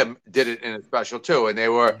Pryor did it in a special too, and they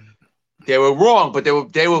were wrong, but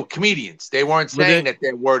they were comedians. They weren't saying that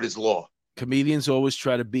their word is law. Comedians always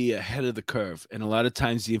try to be ahead of the curve, and a lot of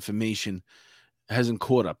times the information hasn't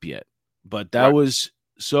caught up yet. But that was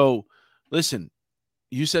so. Listen.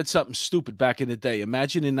 You said something stupid back in the day.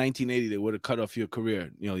 Imagine in 1980 they would have cut off your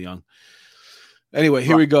career, Neil Young. Anyway,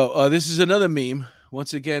 here we go. This is another meme.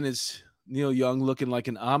 Once again, it's Neil Young looking like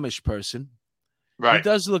an Amish person. Right. He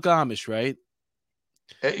does look Amish, right?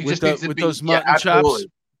 With those mutton chops.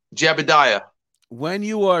 Jebediah. When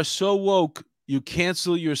you are so woke, you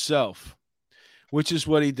cancel yourself, which is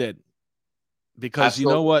what he did. Because you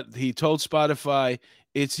know what? He told Spotify,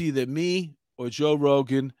 it's either me or Joe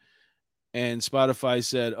Rogan. And Spotify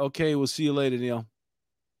said, okay, we'll see you later, Neil.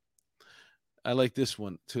 I like this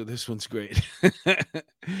one, too. This one's great.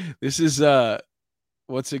 This is,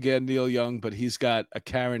 once again, Neil Young, but he's got a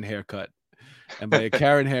Karen haircut. And by a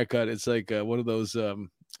Karen haircut, it's like one of those, I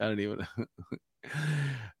don't even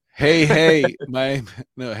hey, my.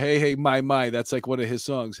 That's like one of his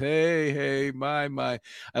songs. Hey, my.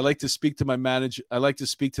 I like to speak to my manager. I like to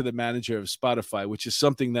speak to the manager of Spotify, which is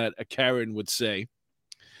something that a Karen would say.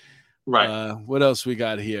 Right. What else we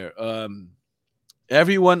got here?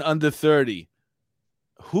 Everyone under 30.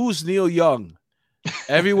 Who's Neil Young?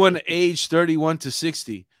 Everyone aged 31 to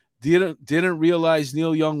 60 didn't realize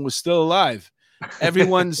Neil Young was still alive.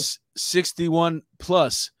 Everyone's 61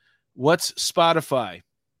 plus. What's Spotify?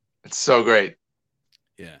 It's so great.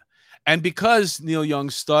 Yeah. And because Neil Young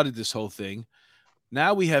started this whole thing,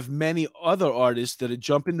 now we have many other artists that are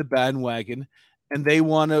jumping the bandwagon and they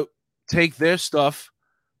want to take their stuff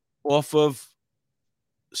off of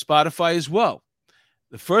Spotify as well.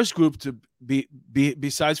 The first group to be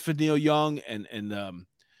besides for Neil Young and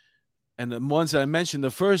the ones that I mentioned,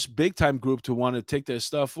 the first big time group to want to take their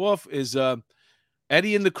stuff off is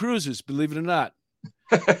Eddie and the Cruisers, believe it or not.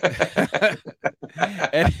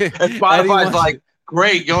 Spotify's like,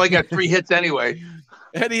 great, you only got 3 hits anyway.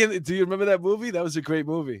 Eddie, do you remember that movie? That was a great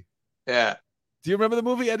movie. Yeah. Do you remember the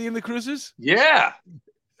movie Eddie and the Cruisers? Yeah.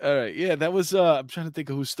 All right. Yeah, that was I'm trying to think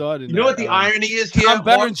of who starred in You know what the irony is here? Tom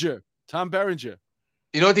Berenger.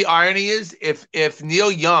 You know what the irony is? If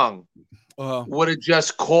Neil Young would have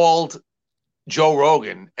just called Joe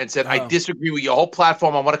Rogan and said, I disagree with your whole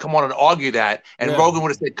platform. I want to come on and argue that. And Rogan would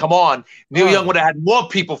have said, come on. Neil Young would have had more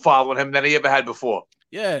people following him than he ever had before.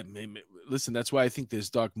 Yeah. Listen, that's why I think there's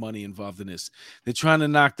dark money involved in this. They're trying to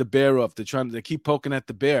knock the bear off. They keep poking at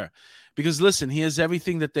the bear. Because, listen, he has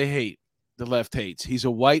everything that they hate. The left hates. He's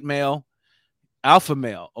a white male, alpha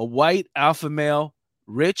male, a white alpha male,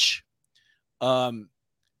 rich.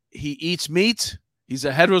 He eats meat. He's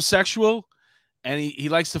a heterosexual, and he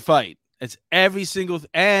likes to fight. It's every single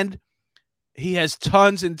and he has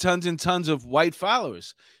tons and tons and tons of white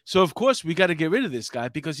followers. So of course we got to get rid of this guy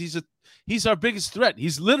because he's our biggest threat.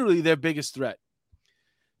 He's literally their biggest threat.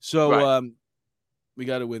 So we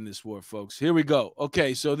got to win this war, folks. Here we go.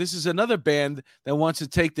 Okay, so this is another band that wants to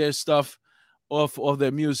take their stuff off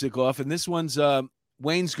their music off, and this one's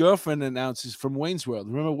Wayne's girlfriend announces from Wayne's World.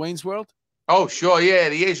 Remember Wayne's World? Oh, sure, yeah,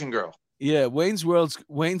 the Asian girl. Yeah, Wayne's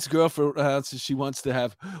girlfriend announces she wants to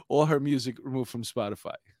have all her music removed from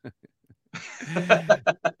Spotify.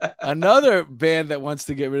 Another band that wants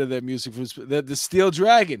to get rid of their music from the Steel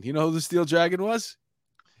Dragon. You know who the Steel Dragon was?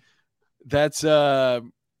 That's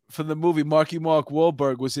from the movie Marky Mark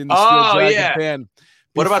Wahlberg was in the Steel Dragon band.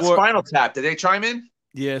 What about Spinal Tap? Did they chime in?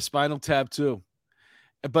 Yeah, Spinal Tap too.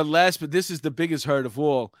 But this is the biggest hurt of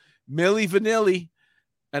all. Milli Vanilli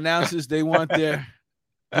announces they want their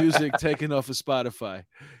music taken off of Spotify.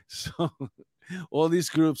 So all these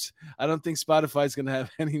groups, I don't think Spotify is going to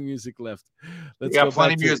have any music left. Let's go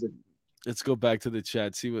plenty of music. Let's go back to the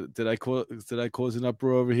chat. See what did I cause an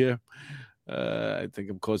uproar over here? I think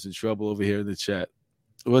I'm causing trouble over here in the chat.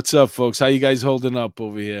 What's up, folks? How you guys holding up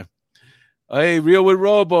over here? Hey, Real with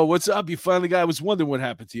Robo, what's up? You finally I was wondering what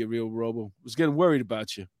happened to you, Real Robo. I was getting worried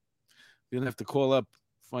about you. You're gonna have to call up,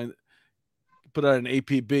 put out an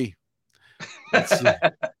APB. Let's see.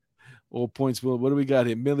 All points. What do we got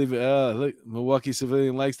here? Look, Milwaukee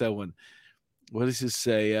Civilian likes that one. What does it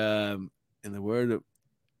say? In the word of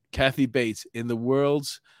Kathy Bates, in the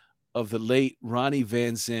worlds of the late Ronnie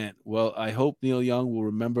Van Zant. Well, I hope Neil Young will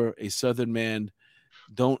remember a Southern man.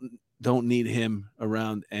 Don't need him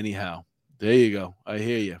around anyhow. There you go. I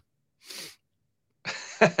hear you.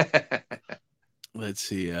 Let's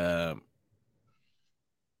see. Okay,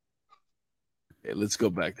 let's go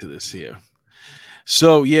back to this here.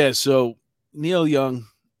 So Neil Young,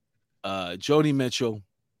 Joni Mitchell,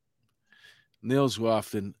 Nils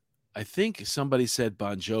Lofton. I think somebody said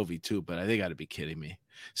Bon Jovi too, but they got to be kidding me.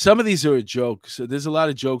 Some of these are a joke. So there's a lot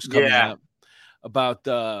of jokes coming up about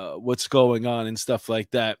what's going on and stuff like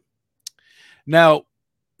that. Now,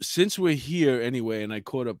 since we're here anyway, and I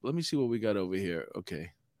caught up, let me see what we got over here.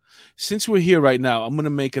 Okay. Since we're here right now, I'm going to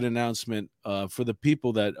make an announcement for the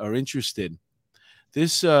people that are interested.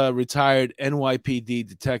 This retired NYPD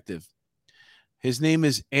detective, his name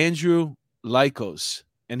is Andrew Lykos,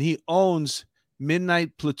 and he owns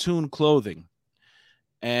Midnight Platoon Clothing.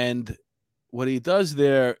 And what he does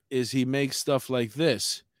there is he makes stuff like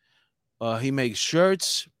this. He makes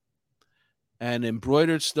shirts and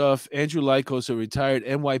embroidered stuff. Andrew Lykos, a retired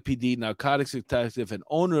NYPD narcotics detective and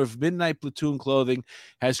owner of Midnight Platoon Clothing,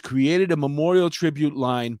 has created a memorial tribute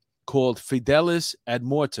line called Fidelis ad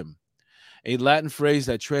Mortem, a Latin phrase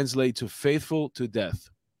that translates to faithful to death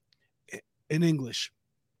in English.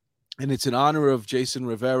 And it's in honor of Jason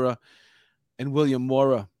Rivera and William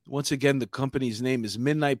Mora. Once again, the company's name is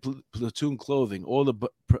Midnight Platoon Clothing.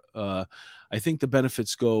 I think the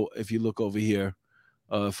benefits go, if you look over here,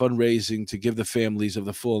 fundraising to give the families of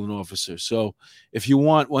the fallen officers. So if you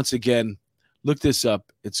want, once again, look this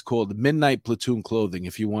up. It's called Midnight Platoon Clothing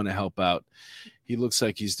if you want to help out. He looks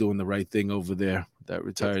like he's doing the right thing over there, that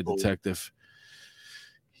retired detective.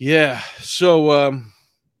 Yeah, so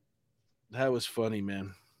that was funny,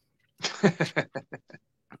 man.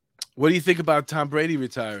 What do you think about Tom Brady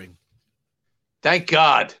retiring? Thank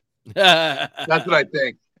God. That's what I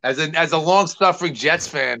think. As a long-suffering Jets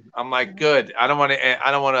fan, I'm like, good. I don't want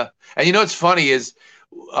to. And you know what's funny is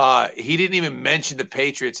he didn't even mention the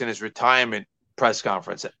Patriots in his retirement press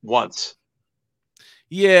conference once.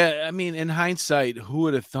 Yeah, I mean, in hindsight, who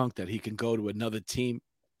would have thunk that he can go to another team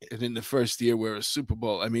and in the first year wear a Super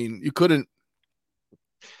Bowl? I mean, you couldn't.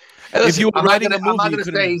 Listen, if you were I'm not going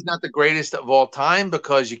to say he's not the greatest of all time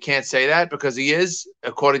because you can't say that because he is,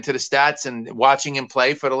 according to the stats and watching him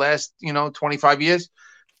play for the last 25 years.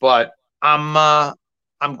 But I'm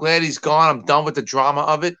glad he's gone. I'm done with the drama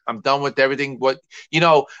of it. I'm done with everything.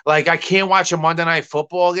 I can't watch a Monday Night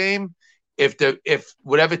Football game if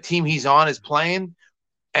whatever team he's on is playing.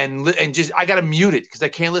 and just I gotta mute it because I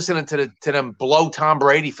can't listen to them blow Tom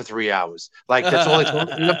Brady for 3 hours. Like that's all. You know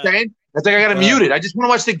what I'm saying? That's like I gotta mute it. I just want to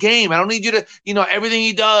watch the game. I don't need you to, everything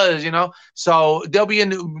he does. So there'll be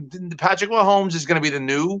Patrick Mahomes is gonna be the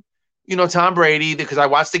new, Tom Brady, because I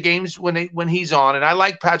watch the games when he's on, and I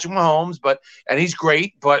like Patrick Mahomes, and he's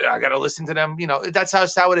great, but I gotta listen to them. That's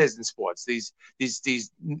how it is in sports. These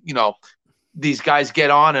guys get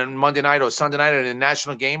on Monday night or Sunday night in a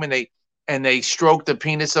national game, and they stroke the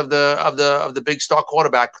penis of the big star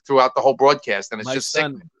quarterback throughout the whole broadcast, and it's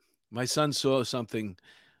my son saw something,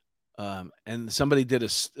 and somebody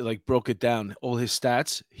broke it down, all his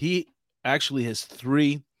stats. He actually has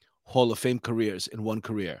 3 Hall of Fame careers in one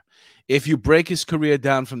career. If you break his career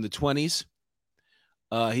down from the 20s,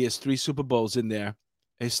 he has 3 Super Bowls in there.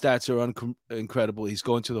 His stats are incredible. He's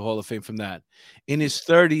going to the Hall of Fame from that. In his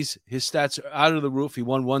 30s, his stats are out of the roof. He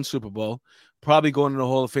won 1 Super Bowl, probably going to the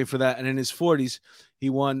Hall of Fame for that. And in his 40s, he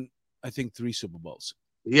won, I think, 3 Super Bowls.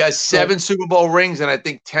 He has 7 Super Bowl rings and I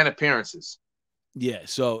think 10 appearances. Yeah,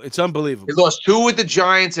 so it's unbelievable. He lost 2 with the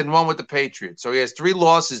Giants and 1 with the Patriots. So he has 3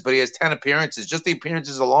 losses, but he has 10 appearances. Just the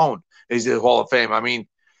appearances alone, he's in the Hall of Fame. I mean,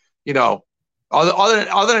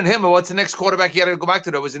 other than him, what's the next quarterback you had to go back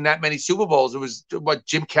to that was in that many Super Bowls? It was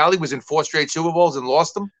Jim Kelly was in 4 straight Super Bowls and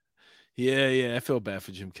lost them. Yeah, I feel bad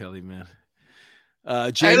for Jim Kelly, man. We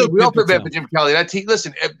all feel bad for Jim Kelly.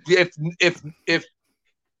 Listen,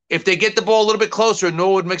 if they get the ball a little bit closer and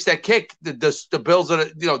Norwood makes that kick, the Bills are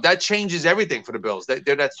that changes everything for the Bills.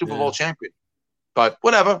 They're that Super Bowl champion. But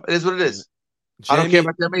whatever, it is what it is. I don't care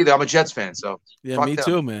about them either. I'm a Jets fan, so yeah, me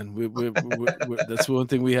too, man. We're that's one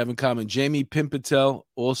thing we have in common. Jamie Pimpatel,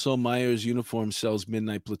 also Myers Uniform sells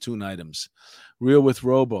midnight platoon items. Real with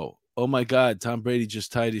Robo. Oh my God, Tom Brady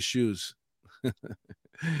just tied his shoes.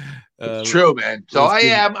 It's true, man. So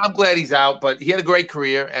I'm glad he's out, but he had a great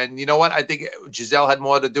career, and you know what? I think Giselle had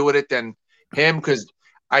more to do with it than him because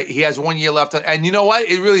he has 1 year left. And you know what?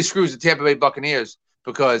 It really screws the Tampa Bay Buccaneers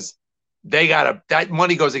because that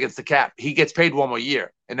money goes against the cap. He gets paid 1 more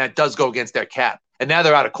year, and that does go against their cap. And now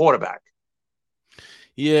they're out of quarterback.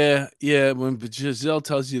 Yeah. When Giselle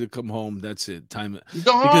tells you to come home, that's it. Time. You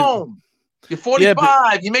go home. You're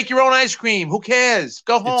 45. You make your own ice cream. Who cares?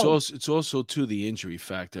 Go home. It's also to the injury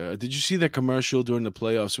factor. Did you see that commercial during the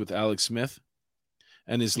playoffs with Alex Smith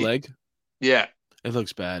and his leg? Yeah. It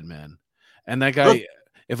looks bad, man. And that guy,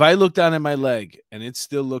 if I look down at my leg and it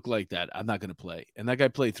still looked like that, I'm not going to play. And that guy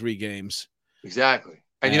played 3 games. Exactly.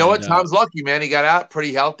 And you know what? Tom's lucky, man. He got out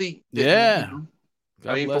pretty healthy. Yeah. For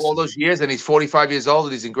all those years, and he's 45 years old,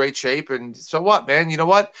 and he's in great shape. And so what, man? You know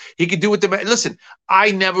what? He could do with the – listen, I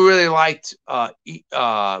never really liked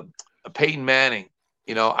Peyton Manning.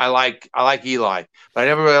 I like Eli, but I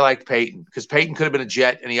never really liked Peyton because Peyton could have been a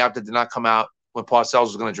Jet, and he opted to not come out when Parcells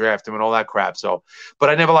was going to draft him and all that crap. So, but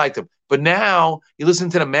I never liked him. But now you listen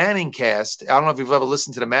to the Manning cast. I don't know if you've ever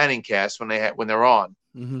listened to the Manning cast when they're on.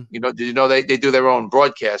 Mm-hmm. Did you know they do their own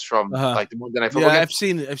broadcast from like the Monday Night Football? Yeah, I've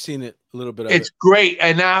seen it a little bit. It's great,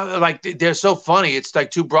 and now like they're so funny. It's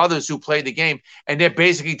like 2 brothers who played the game, and they're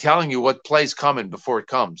basically telling you what play's coming before it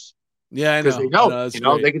comes. Yeah, I know. Because they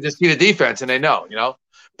know, they can just see the defense, and they know,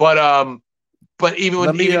 But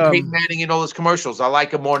even Peyton Manning in all those commercials, I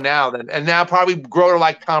like him more now and now probably grow to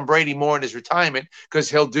like Tom Brady more in his retirement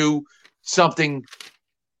because he'll do something,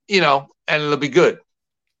 and it'll be good.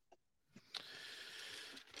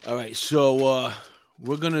 All right, so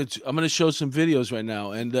I'm gonna show some videos right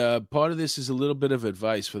now, and part of this is a little bit of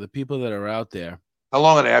advice for the people that are out there. How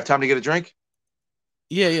long do they have time to get a drink?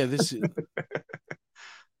 Yeah. This is,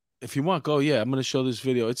 if you want, go. Yeah, I'm gonna show this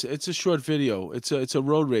video. It's a short video. It's a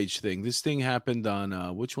road rage thing. This thing happened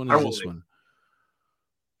on which one is this one?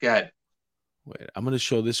 Go ahead. Wait, I'm gonna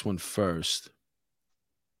show this one first.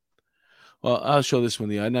 Well, I'll show this one,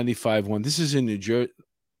 the I-95 one. This is in New Jersey.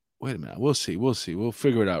 Wait a minute. We'll see. We'll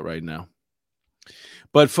figure it out right now.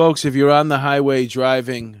 But folks, if you're on the highway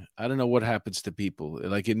driving, I don't know what happens to people.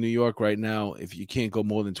 Like in New York right now, if you can't go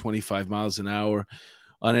more than 25 miles an hour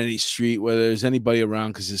on any street where there's anybody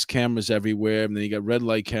around because there's cameras everywhere, and then you got red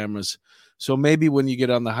light cameras. So maybe when you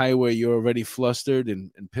get on the highway, you're already flustered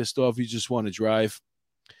and pissed off. You just want to drive.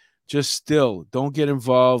 Just still, don't get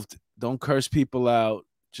involved. Don't curse people out.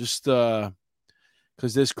 Just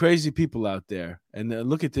because there's crazy people out there. And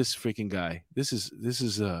look at this freaking guy. This is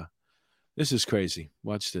crazy.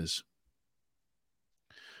 Watch this.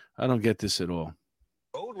 I don't get this at all.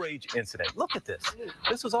 Road rage incident. Look at this.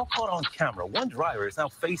 This was all caught on camera. One driver is now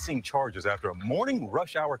facing charges after a morning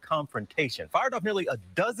rush hour confrontation. Fired off nearly a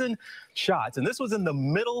dozen shots, and this was in the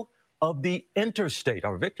middle of the interstate.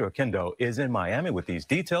 Our Victor Okendo is in Miami with these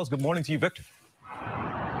details. Good morning to you, Victor.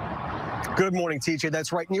 Good morning, TJ.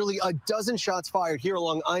 That's right. Nearly a dozen shots fired here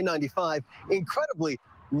along I-95. Incredibly,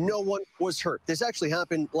 no one was hurt. This actually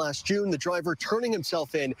happened last June. The driver turning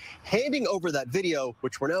himself in, handing over that video,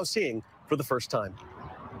 which we're now seeing for the first time.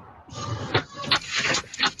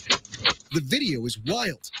 The video is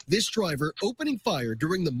wild. This driver opening fire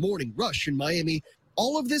during the morning rush in Miami.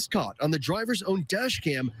 All of this caught on the driver's own dash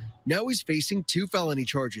cam. Now he's facing 2 felony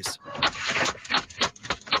charges.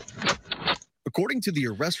 According to the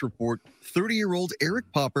arrest report, 30-year-old Eric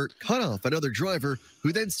Popper cut off another driver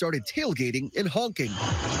who then started tailgating and honking.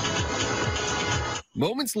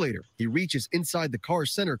 Moments later, he reaches inside the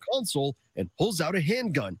car's center console and pulls out a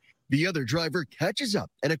handgun. The other driver catches up,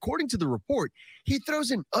 and according to the report, he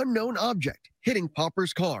throws an unknown object, hitting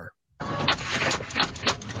Popper's car.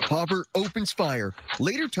 Popper opens fire,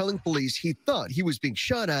 later telling police he thought he was being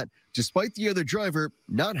shot at, despite the other driver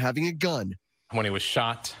not having a gun. When he was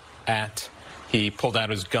shot at, he pulled out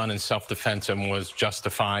his gun in self-defense and was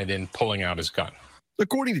justified in pulling out his gun.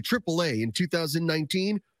 According to AAA, in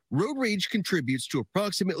 2019, road rage contributes to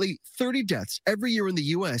approximately 30 deaths every year in the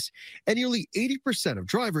U.S., and nearly 80% of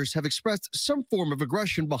drivers have expressed some form of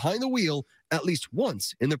aggression behind the wheel at least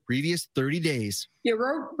once in the previous 30 days. Yeah,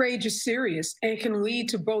 road rage is serious and can lead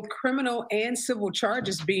to both criminal and civil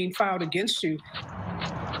charges being filed against you.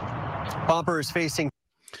 Popper is facing.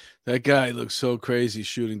 That guy looks so crazy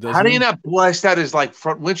shooting, doesn't he? How do you not blast out his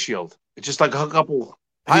front windshield? It's just like a couple.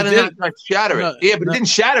 How did it not shatter it? Yeah, but it didn't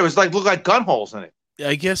shatter. It was looked like gun holes in it.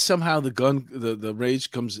 I guess somehow the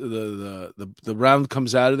rage comes, the round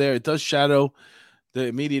comes out of there. It does shadow the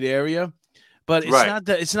immediate area, but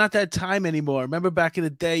it's not that time anymore. Remember back in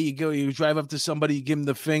the day, you drive up to somebody, you give them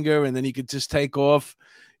the finger, and then you could just take off.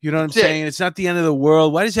 You know what I'm saying? It's not the end of the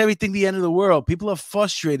world. Why is everything the end of the world? People are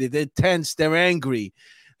frustrated. They're tense. They're angry.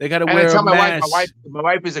 They got to wear a mask. My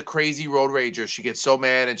wife is a crazy road rager. She gets so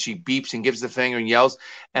mad and she beeps and gives the finger and yells.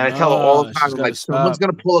 And I tell her all the time, like, someone's going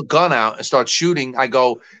to pull a gun out and start shooting. I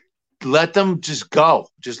go, let them just go.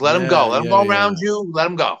 Just let them go. Let them go around you. Let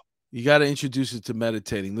them go. You got to introduce it to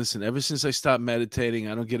meditating. Listen, ever since I stopped meditating,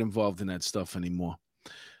 I don't get involved in that stuff anymore.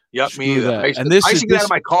 Yep, me either. I used to get out of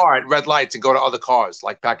my car at red lights and go to other cars,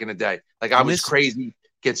 like back in the day. Like I was crazy,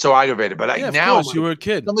 get so aggravated. But now, of course, you were a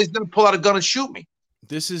kid. Somebody's going to pull out a gun and shoot me.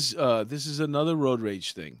 This is another road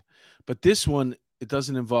rage thing, but this one, it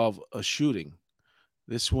doesn't involve a shooting.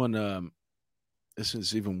 This one, this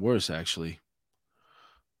is even worse, actually.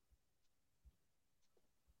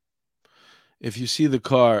 If you see the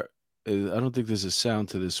car, I don't think there's a sound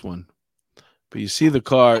to this one, but you see the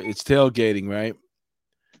car, it's tailgating, right?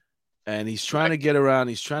 And he's trying to get around.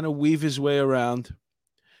 He's trying to weave his way around,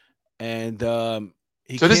 and so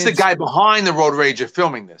this is the guy behind the road rager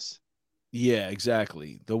filming this. Yeah,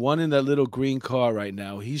 exactly. The one in that little green car right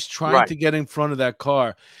now, he's trying to get in front of that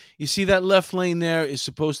car. You see that left lane there is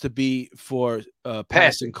supposed to be for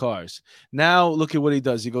passing cars. Now, look at what he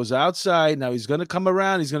does. He goes outside. Now he's going to come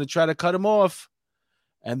around. He's going to try to cut him off.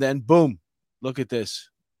 And then, boom, look at this.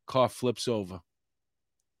 Car flips over.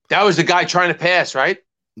 That was the guy trying to pass, right?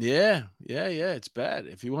 Yeah. It's bad.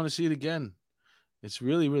 If you want to see it again, it's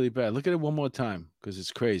really, really bad. Look at it one more time because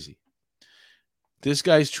it's crazy. This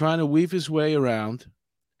guy's trying to weave his way around,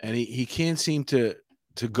 and he can't seem to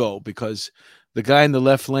go because the guy in the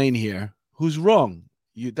left lane here, who's wrong.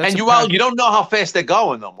 You don't know how fast they're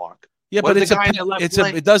going, though, Mark. Yeah, but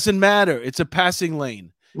it doesn't matter. It's a passing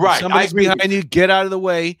lane. Right. If somebody's behind you, get out of the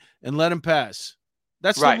way and let him pass.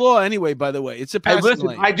 That's the law anyway, by the way. It's a passing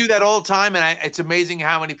lane. I do that all the time, and it's amazing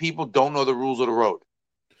how many people don't know the rules of the road.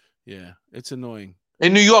 Yeah, it's annoying.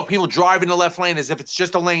 In New York, people drive in the left lane as if it's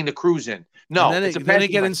just a lane to cruise in. No, then they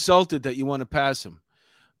get insulted that you want to pass him.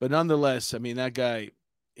 But nonetheless, I mean, that guy,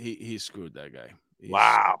 he screwed that guy.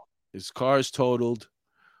 Wow. His car is totaled.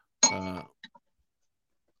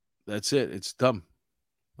 That's it. It's dumb.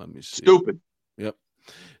 Let me see. Stupid. Yep.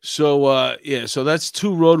 So, so that's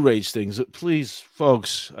 2 road rage things. Please,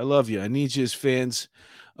 folks, I love you. I need you as fans.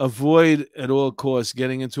 Avoid at all costs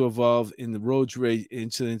getting involved in the road rage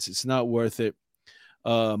incidents. It's not worth it.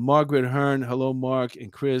 Margaret Hearn, hello, Mark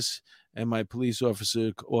and Chris, and my police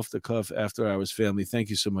officer off the cuff after hours family. Thank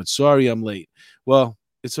you so much. Sorry I'm late. Well,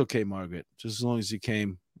 it's okay, Margaret. Just as long as you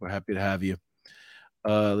came, we're happy to have you.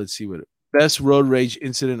 Let's see what best road rage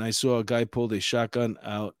incident. I saw a guy pulled a shotgun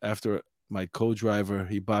out after my co-driver.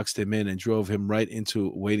 He boxed him in and drove him right into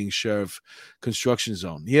a waiting sheriff construction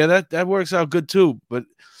zone. Yeah, that works out good too, but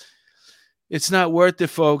it's not worth it,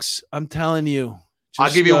 folks. I'm telling you.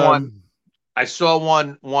 I'll give you one. I saw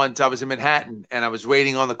one once. I was in Manhattan, and I was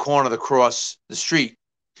waiting on the corner to cross the street,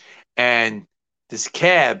 and this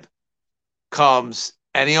cab comes,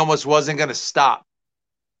 and he almost wasn't going to stop.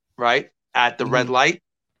 right, at the red light,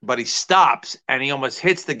 but he stops and he almost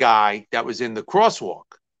hits the guy that was in the crosswalk.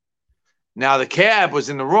 Now the cab was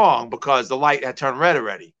in the wrong because the light had turned red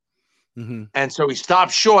already. And so he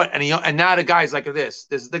stopped short, and now the guy's like this.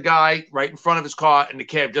 This is the guy right in front of his car, and the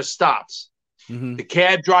cab just stops. The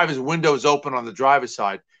cab driver's window is open on the driver's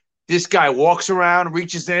side. This guy walks around,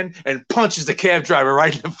 reaches in, and punches the cab driver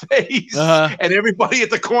right in the face. And everybody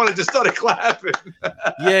at the corner just started clapping.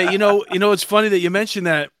 Yeah, you know, it's funny that you mentioned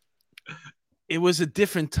that. It was a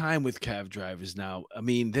different time with cab drivers now. I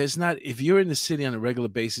mean, if you're in the city on a regular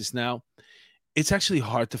basis now, it's actually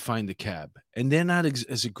hard to find a cab, and they're not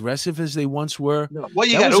as aggressive as they once were. No. Well,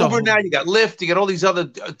 you got Uber now, you got Lyft, you got all these other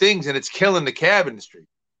things, and it's killing the cab industry.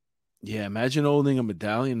 Yeah, imagine owning a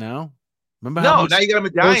medallion now. Remember? No, now you got a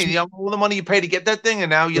medallion. You know, all the money you pay to get that thing, and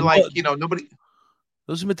now you're like, you know, nobody.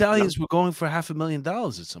 Those medallions were going for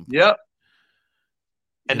 $500,000 at some point. Yep.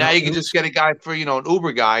 And now you can just get a guy for, you know, an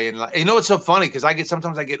Uber guy, and like, you know, it's so funny because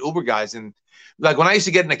sometimes I get Uber guys, and like when I used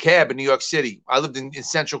to get in a cab in New York City, I lived in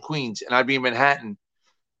Central Queens, and I'd be in Manhattan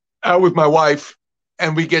out with my wife,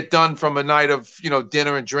 and we get done from a night of, you know,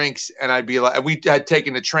 dinner and drinks, and I'd be like, we had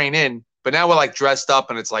taken the train in, but now we're like dressed up,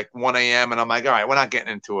 and it's like 1 a.m. and I'm like, all right, we're not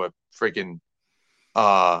getting into a freaking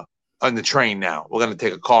on the train now. We're gonna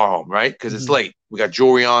take a car home, right? Because it's late. We got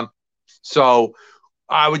jewelry on, so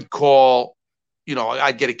I would call. You know,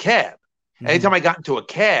 I'd get a cab. Anytime I got into a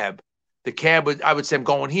cab, I would say, I'm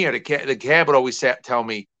going here. The cab would always tell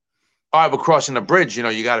me, all right, we're crossing the bridge. You know,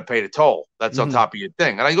 you got to pay the toll. That's on top of your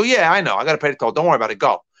thing. And I go, yeah, I know. I got to pay the toll. Don't worry about it.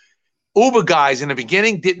 Go. Uber guys in the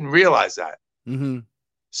beginning didn't realize that.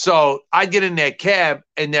 So I'd get in their cab,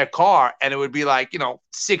 in their car, and it would be like, you know,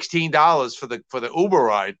 $16 for the Uber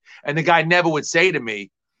ride. And the guy never would say to me,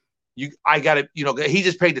 I got to, you know, he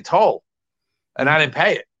just paid the toll and I didn't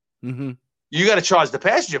pay it. You got to charge the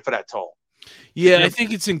passenger for that toll. Yeah, I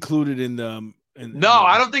think it's included in the. No,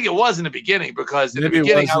 I don't think it was in the beginning because in the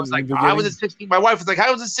beginning I was like, I was at 16. My wife was like,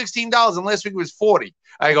 I was at $16 and last week it was 40.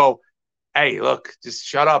 I go, hey, look, just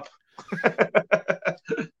shut up.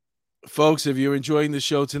 Folks, if you're enjoying the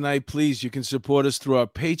show tonight, please, you can support us through our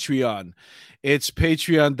Patreon. It's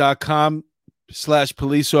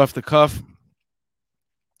patreon.com/policeoffthecuff.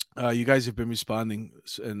 You guys have been responding,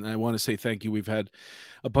 and I want to say thank you. We've had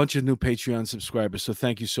a bunch of new Patreon subscribers, so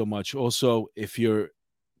thank you so much. Also, if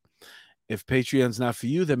Patreon's not for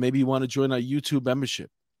you, then maybe you want to join our YouTube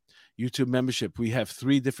membership. We have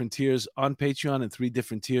 3 different tiers on Patreon and 3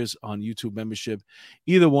 different tiers on YouTube membership.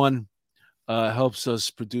 Either one helps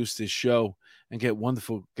us produce this show and get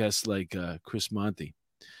wonderful guests like Chris Monty.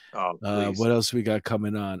 What else we got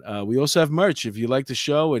coming on? We also have merch. If you like the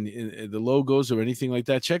show and the logos or anything like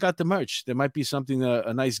that, check out the merch. There might be something,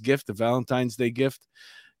 a nice gift, a Valentine's Day gift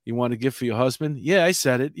you want to give for your husband. Yeah, I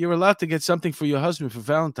said it. You're allowed to get something for your husband for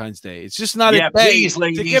Valentine's Day. It's just not a day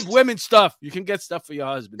to give women stuff. You can get stuff for your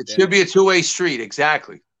husband. It should be a two-way street.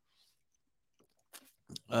 Exactly.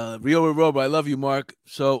 Rio and Robo, I love you, Mark.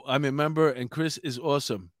 So I'm a member, and Chris is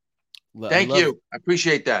awesome. Thank you. I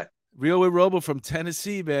appreciate that. Rio and Robo from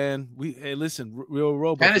Tennessee, man. Hey, listen, Rio and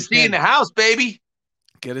Robo. Tennessee in the house, baby.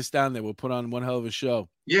 Get us down there. We'll put on one hell of a show.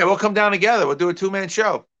 Yeah, we'll come down together. We'll do a 2-man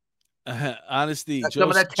show. Honesty.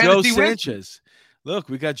 Joe Sanchez. Look,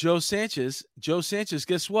 we got Joe Sanchez. Joe Sanchez,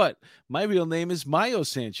 guess what? My real name is Mayo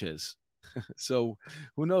Sanchez. So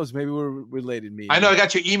who knows? Maybe we're related. I know. I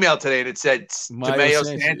got your email today, and it said Mayo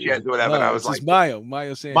Sanchez or whatever. No, and I was like, Mayo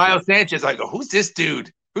Sanchez. Mayo Sanchez. I go, who's this dude?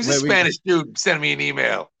 Who's this Spanish dude sending me an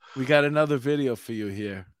email? We got another video for you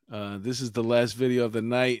here. This is the last video of the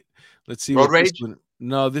night. Let's see. Road rage?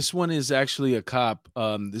 No, this one is actually a cop.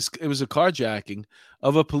 It was a carjacking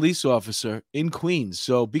of a police officer in Queens.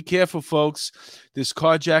 So be careful, folks. This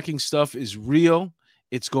carjacking stuff is real.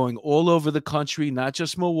 It's going all over the country, not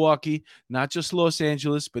just Milwaukee, not just Los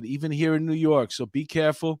Angeles, but even here in New York. So be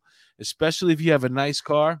careful, especially if you have a nice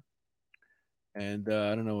car. And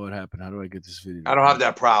I don't know what happened. How do I get this video? I don't have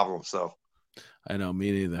that problem, so. I know,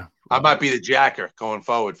 me neither. I might be the jacker going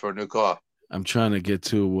forward for a new car. I'm trying to get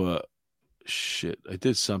to shit. I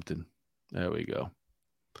did something. There we go.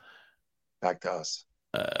 Back to us.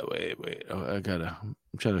 Wait. Oh, I'm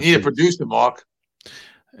trying to. You need a producer, Mark.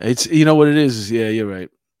 It's, you know what it is. Yeah, you're right.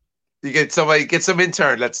 You get some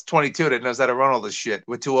intern that's 22 that knows how to run all this shit.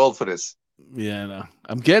 We're too old for this. Yeah, no.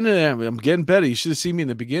 I'm getting there. I'm getting better. You should have seen me in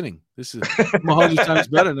the beginning. This is 100 times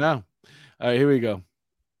better now. All right, here we go.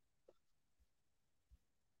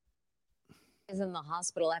 is in the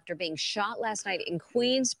hospital after being shot last night in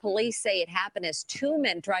Queens. Police say it happened as two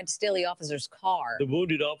men tried to steal the officer's car. The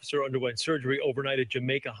wounded officer underwent surgery overnight at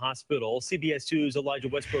Jamaica Hospital. CBS 2's Elijah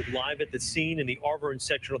Westbrook live at the scene in the Arverne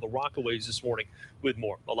section of the Rockaways this morning with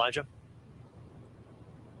more. Elijah?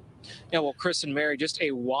 Yeah, well, Chris and Mary, just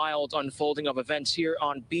a wild unfolding of events here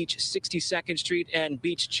on Beach 62nd Street and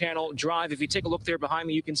Beach Channel Drive. If you take a look there behind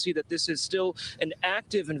me, you can see that this is still an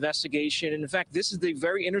active investigation. In fact, this is the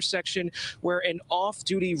very intersection where an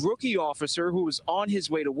off-duty rookie officer who was on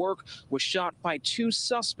his way to work was shot by two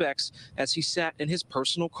suspects as he sat in his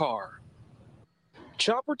personal car.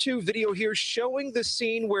 Chopper 2 video here showing the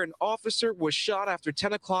scene where an officer was shot after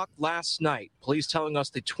 10 o'clock last night. Police telling us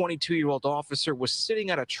the 22-year-old officer was sitting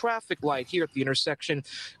at a traffic light here at the intersection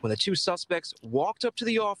when the two suspects walked up to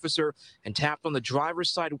the officer and tapped on the driver's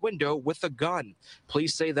side window with a gun.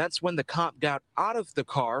 Police say that's when the cop got out of the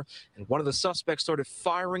car and one of the suspects started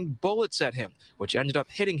firing bullets at him, which ended up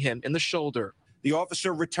hitting him in the shoulder. The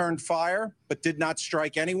officer returned fire but did not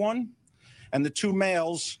strike anyone, and the two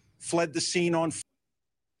males fled the scene on foot.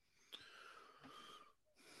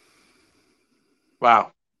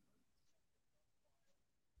 Wow.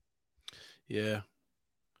 Yeah.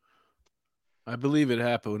 I believe it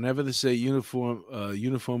happened. Whenever they say uniform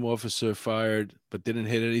officer fired but didn't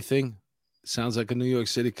hit anything, sounds like a New York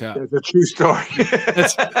City cop. It's a true story.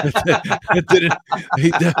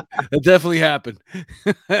 It definitely happened.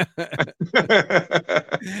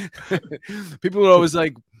 People are always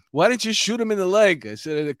like, why didn't you shoot him in the leg? I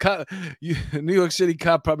said, a New York City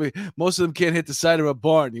cop, probably most of them can't hit the side of a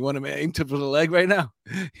barn. You want him aimed for the leg right now?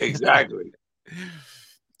 Exactly.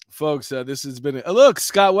 Folks, this has been look,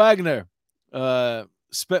 Scott Wagner, Mr.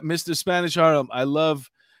 Spanish Harlem. I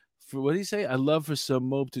love, what did he say? I love for some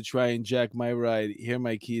mope to try and jack my ride. Here are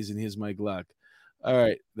my keys and here's my Glock. All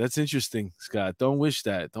right, that's interesting, Scott. Don't wish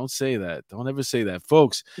that. Don't say that. Don't ever say that,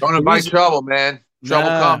 folks. Don't invite trouble, man. Trouble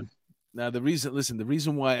comes. Now, the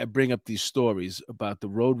reason why I bring up these stories about the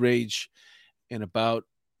road rage and about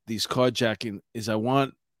these carjacking is I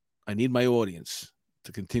need my audience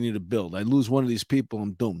to continue to build. I lose one of these people,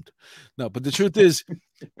 I'm doomed. No, but the truth is,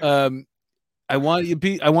 I want you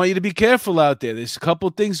to be careful out there. There's a couple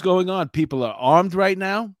things going on. People are armed right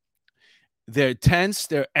now. They're tense.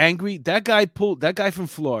 They're angry. That guy from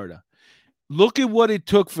Florida. Look at what it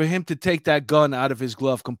took for him to take that gun out of his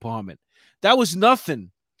glove compartment. That was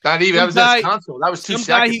nothing. Not even. That was his console. That was 2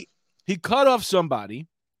 seconds. He cut off somebody.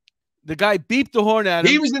 The guy beeped the horn at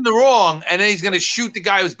him. He was in the wrong, and then he's going to shoot the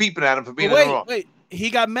guy who's beeping at him for being in the wrong. Wait. He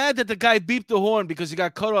got mad that the guy beeped the horn because he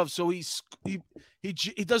got cut off. So he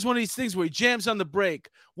does one of these things where he jams on the brake,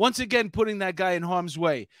 once again putting that guy in harm's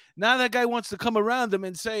way. Now that guy wants to come around him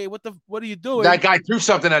and say, "What are you doing?" That guy threw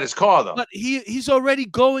something at his car, though. But he's already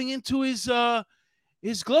going into his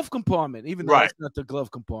glove compartment, even though that's not the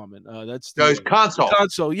glove compartment. That's his console.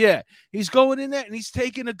 Console, yeah. He's going in there and he's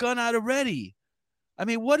taking a gun out already. I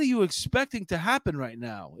mean, what are you expecting to happen right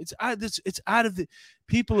now? It's out of the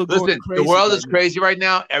people are going crazy. The world is crazy right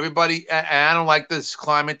now. Everybody, and I don't like this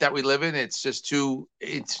climate that we live in. It's just too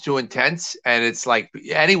intense, and it's like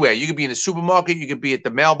anywhere. You could be in a supermarket, you could be at the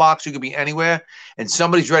mailbox, you could be anywhere, and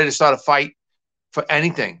somebody's ready to start a fight for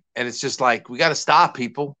anything. And it's just like, we got to stop,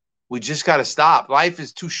 people. We just got to stop. Life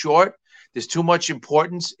is too short. There's too much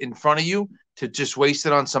importance in front of you to just waste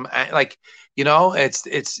it on some, like,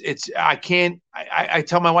 I can't, I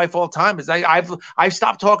tell my wife all the time, I've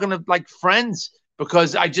stopped talking to like friends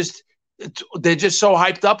because they're just so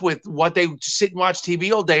hyped up with what they sit and watch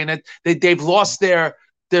TV all day, and they've lost their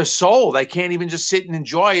soul. They can't even just sit and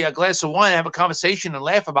enjoy a glass of wine, have a conversation and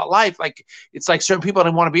laugh about life. Like, it's like certain people I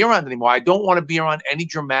don't want to be around anymore. I don't want to be around any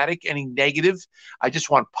dramatic, any negative. I just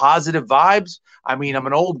want positive vibes. I mean, I'm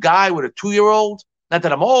an old guy with a 2-year-old. Not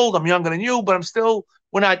that I'm old, I'm younger than you, but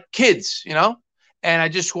we're not kids, And I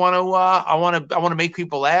just want to, I want to make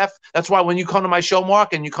people laugh. That's why when you come to my show,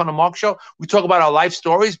 Mark, and you come to Mark's show, we talk about our life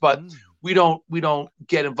stories, but we don't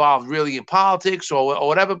get involved really in politics or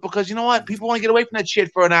whatever, because you know what? People want to get away from that shit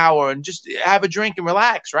for an hour and just have a drink and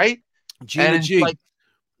relax, right? Gina G. Like,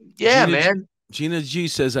 yeah, man. Gina G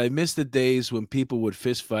says, I miss the days when people would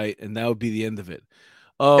fist fight and that would be the end of it.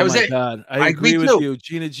 Oh my God. I agree with you.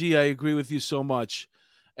 Gina G, I agree with you so much.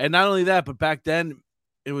 And not only that, but back then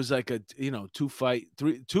it was like a,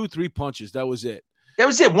 2-3 punches. That was it. That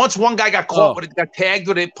was it. Once one guy got caught with it, got tagged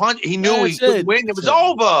with a punch, he knew he couldn't win. It was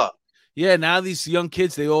over. Yeah, now these young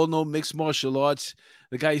kids, they all know mixed martial arts.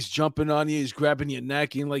 The guy's jumping on you, he's grabbing your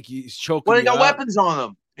neck, and like he's choking. Well, they got weapons on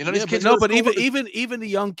them. These kids. But even the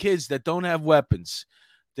young kids that don't have weapons,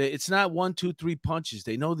 it's not 1, 2, 3 punches.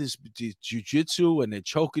 They know this jiu-jitsu, and they're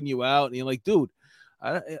choking you out. And you're like, dude,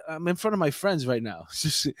 I'm in front of my friends right now.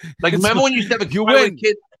 Like, remember when you used to have a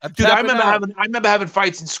kid? Dude, I remember having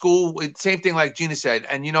fights in school. Same thing like Gina said.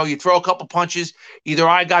 And, you know, you throw a couple punches. Either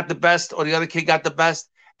I got the best or the other kid got the best.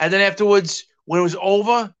 And then afterwards, when it was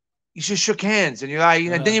over, you just shook hands. And you're like,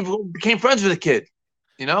 and then you became friends with the kid.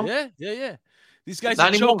 You know? Yeah. These guys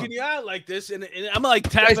are choking you out like this. And I'm like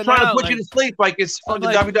tapping out. Trying to put you to sleep like it's fucking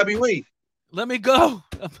WWE. Let me go.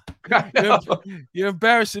 You're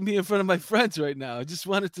embarrassing me in front of my friends right now. I just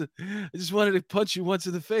wanted to punch you once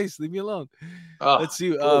in the face. Leave me alone. Let's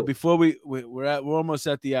see. Cool. Before we're almost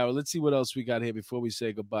at the hour. Let's see what else we got here before we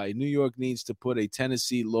say goodbye. New York needs to put a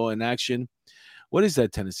Tennessee law in action. What is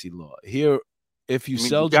that Tennessee law? Here, if you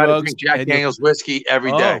sell drugs, Jack Daniels whiskey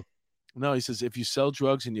every day. No, he says if you sell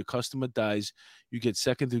drugs and your customer dies, you get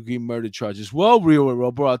second-degree murder charges. Well,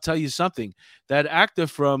 Rio, bro, I'll tell you something. That actor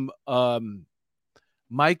from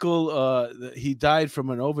Michael, he died from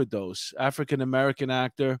an overdose. African-American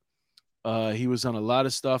actor. He was on a lot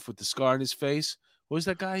of stuff with the scar on his face. What was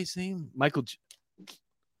that guy's name? Michael.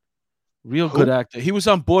 Good actor. He was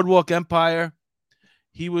on Boardwalk Empire.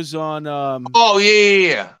 He was on.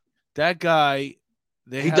 Yeah. That guy.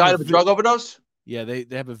 He died of a drug overdose? Yeah, they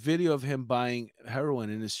have a video of him buying heroin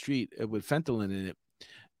in the street with fentanyl in it.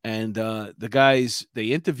 And the guys they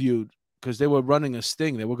interviewed, because they were running a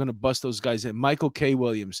sting. They were going to bust those guys in. Michael K.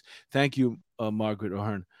 Williams. Thank you, Margaret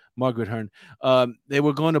Hearn. They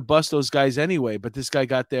were going to bust those guys anyway, but this guy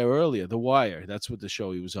got there earlier. The Wire. That's what the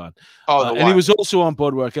show he was on. And he was also on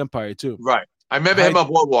Boardwalk Empire, too. Right. I remember him on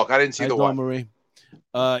Boardwalk. I didn't see The Wire. Marie.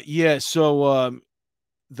 Yeah, so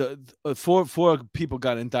the four people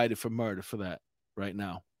got indicted for murder for that right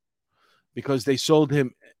now because they sold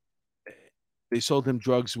him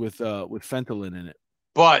drugs with fentanyl in it.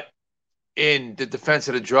 But in the defense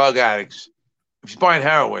of the drug addicts, if you're buying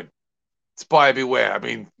heroin, it's buyer beware. I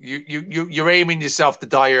mean, you're aiming yourself to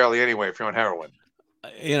die early anyway if you're on heroin.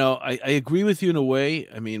 You know, I agree with you in a way.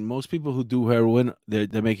 I mean, most people who do heroin,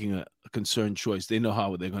 they're making a concerned choice. They know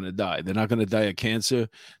how they're going to die. They're not going to die of cancer.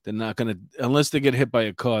 They're not going to, unless they get hit by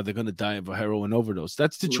a car, they're going to die of a heroin overdose.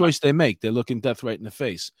 That's the choice they make. They're looking death right in the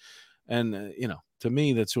face. And, you know, to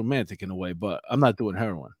me, that's romantic in a way, but I'm not doing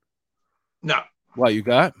heroin. No. Why, you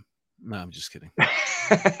got? No, I'm just kidding.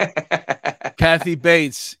 Kathy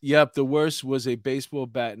Bates. Yep, the worst was a baseball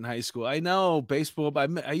bat in high school. I know, baseball.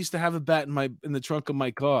 I used to have a bat in the trunk of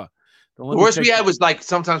my car. The worst we had was like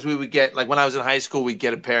sometimes we would get, like when I was in high school, we'd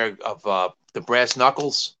get a pair of the brass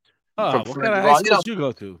knuckles. Oh, what kind of high school did you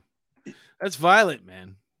go to? That's violent,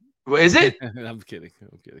 man. Is it? I'm kidding.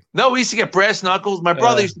 No, we used to get brass knuckles. My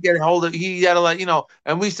brother used to get a hold of. He had a lot,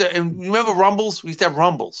 and we used to. And you remember Rumbles? We used to have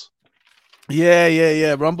Rumbles.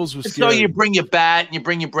 Yeah. Rumbles was scary. So you bring your bat and you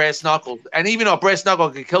bring your brass knuckles, and even though a brass knuckle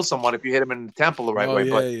could kill someone if you hit him in the temple the right way.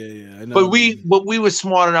 Yeah. I know. But we were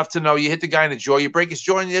smart enough to know you hit the guy in the jaw, you break his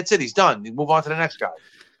jaw, and that's it. He's done. You move on to the next guy.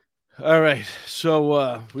 All right.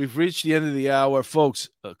 So we've reached the end of the hour, folks.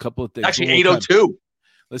 A couple of things. Actually, 8:02.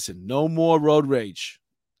 Listen, no more road rage.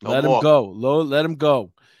 Let him go. Let him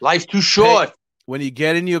go. Life's too short. When you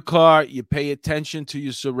get in your car, you pay attention to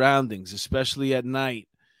your surroundings, especially at night.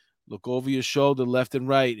 Look over your shoulder, left and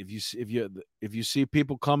right. If you see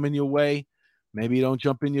people coming your way, maybe you don't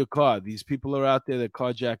jump in your car. These people are out there, they're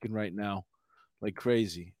carjacking right now like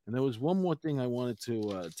crazy. And there was one more thing I wanted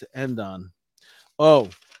to end on. Oh,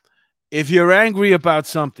 if you're angry about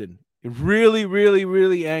something, really, really,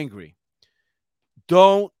 really angry,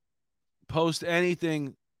 don't post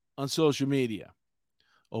anything on social media.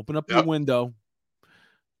 Open up your window,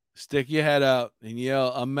 stick your head out, and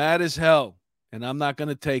yell, "I'm mad as hell. And I'm not going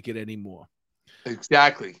to take it anymore."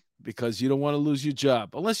 Exactly. Because you don't want to lose your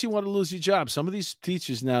job. Unless you want to lose your job. Some of these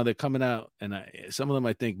teachers now, they're coming out, and some of them,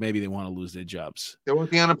 I think, maybe they want to lose their jobs. They want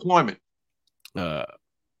the unemployment.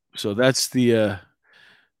 So that's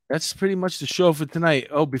that's pretty much the show for tonight.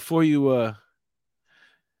 Oh, before you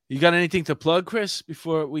got anything to plug, Chris,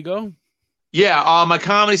 before we go? Yeah, my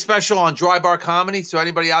comedy special on Dry Bar Comedy. So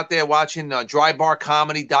anybody out there watching,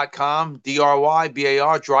 drybarcomedy.com,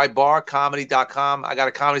 DRYBAR, drybarcomedy.com. I got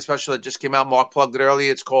a comedy special that just came out. Mark plugged it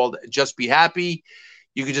earlier. It's called Just Be Happy.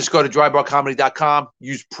 You can just go to drybarcomedy.com,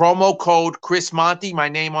 use promo code Chris Monty, my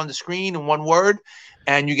name on the screen in one word,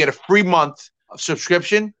 and you get a free month of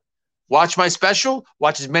subscription. Watch my special.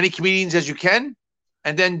 Watch as many comedians as you can,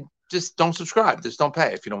 and then just don't subscribe. Just don't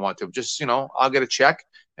pay if you don't want to. Just, I'll get a check.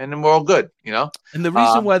 And then we're all good, And the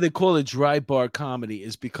reason why they call it Dry Bar Comedy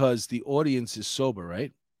is because the audience is sober,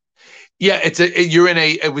 right? Yeah,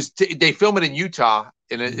 they film it in Utah,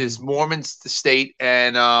 and it is Mormons, the state,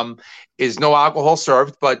 and is no alcohol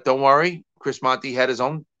served. But don't worry, Chris Monty had his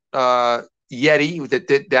own,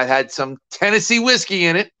 Yeti that had some Tennessee whiskey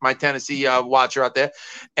in it. My Tennessee watcher out there,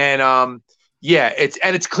 and yeah,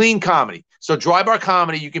 it's clean comedy. So Dry Bar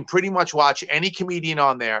Comedy, you can pretty much watch any comedian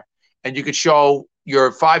on there, and you could show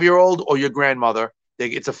your 5-year-old or your grandmother.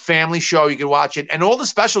 It's a family show. You can watch it. And all the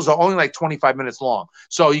specials are only like 25 minutes long.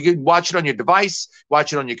 So you can watch it on your device,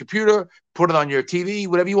 watch it on your computer, put it on your TV,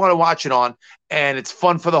 whatever you want to watch it on. And it's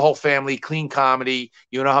fun for the whole family, clean comedy.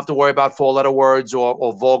 You don't have to worry about 4-letter words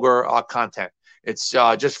or vulgar content. It's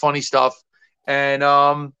just funny stuff. And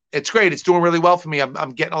it's great. It's doing really well for me.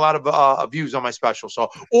 I'm getting a lot of views on my special. So,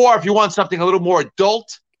 or if you want something a little more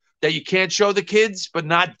adult that you can't show the kids, but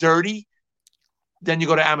not dirty, then you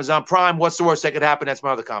go to Amazon Prime. What's the worst that could happen? That's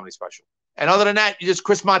my other comedy special. And other than that, you just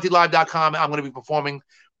ChrisMonteLive.com. I'm going to be performing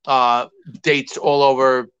dates all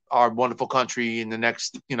over our wonderful country in the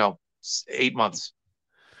next, 8 months.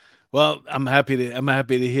 Well, I'm happy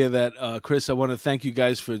to hear that, Chris. I want to thank you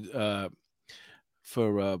guys for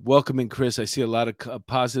welcoming Chris. I see a lot of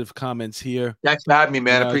positive comments here. Thanks for having me,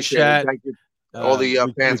 man. I appreciate it. Thank you. All the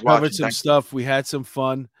fans we covered some stuff. We had some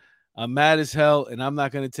fun. I'm mad as hell, and I'm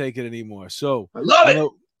not going to take it anymore. So I love it.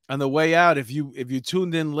 On the way out, if you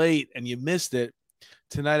tuned in late and you missed it,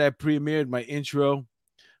 tonight I premiered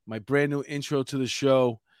my brand new intro to the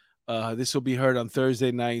show. This will be heard on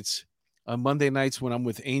Thursday nights. On Monday nights when I'm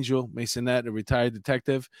with Angel Masonette, a retired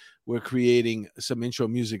detective, we're creating some intro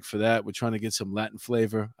music for that. We're trying to get some Latin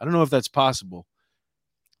flavor. I don't know if that's possible.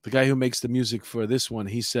 The guy who makes the music for this one,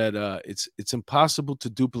 he said it's impossible to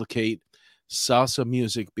duplicate salsa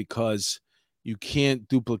music because you can't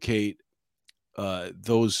duplicate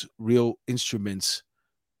those real instruments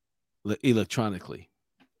electronically.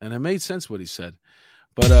 And it made sense what he said.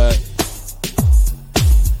 But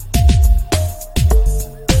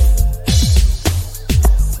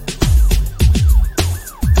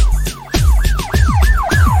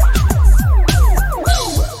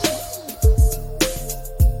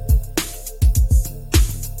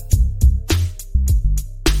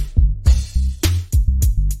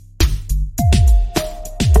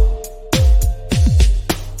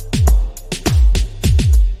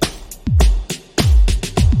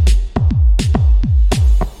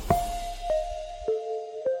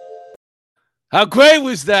how great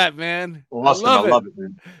was that, man? Awesome. I love it,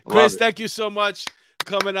 man. Chris, thank you so much for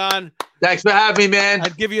coming on. Thanks for having me, man.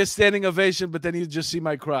 I'd give you a standing ovation, but then you'd just see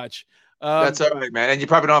my crotch. That's all right, man. And you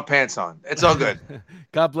probably don't have pants on. It's all good.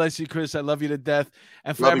 God bless you, Chris. I love you to death.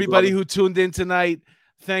 And for everybody who tuned in tonight,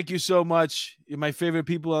 thank you so much. You're my favorite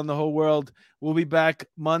people in the whole world. We'll be back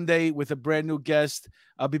Monday with a brand new guest.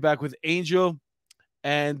 I'll be back with Angel.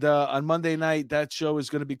 And on Monday night, that show is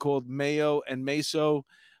going to be called Mayo and Meso.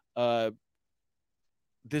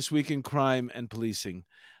 This Week in Crime and Policing.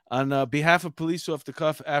 On behalf of Police Off the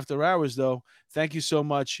Cuff After Hours, though, thank you so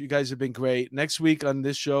much. You guys have been great. Next week on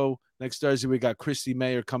this show, next Thursday, we got Christy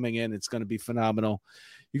Mayer coming in. It's going to be phenomenal.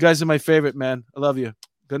 You guys are my favorite, man. I love you.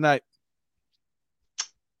 Good night.